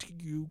 and I'll talk to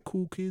you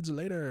cool kids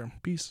later.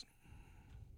 Peace.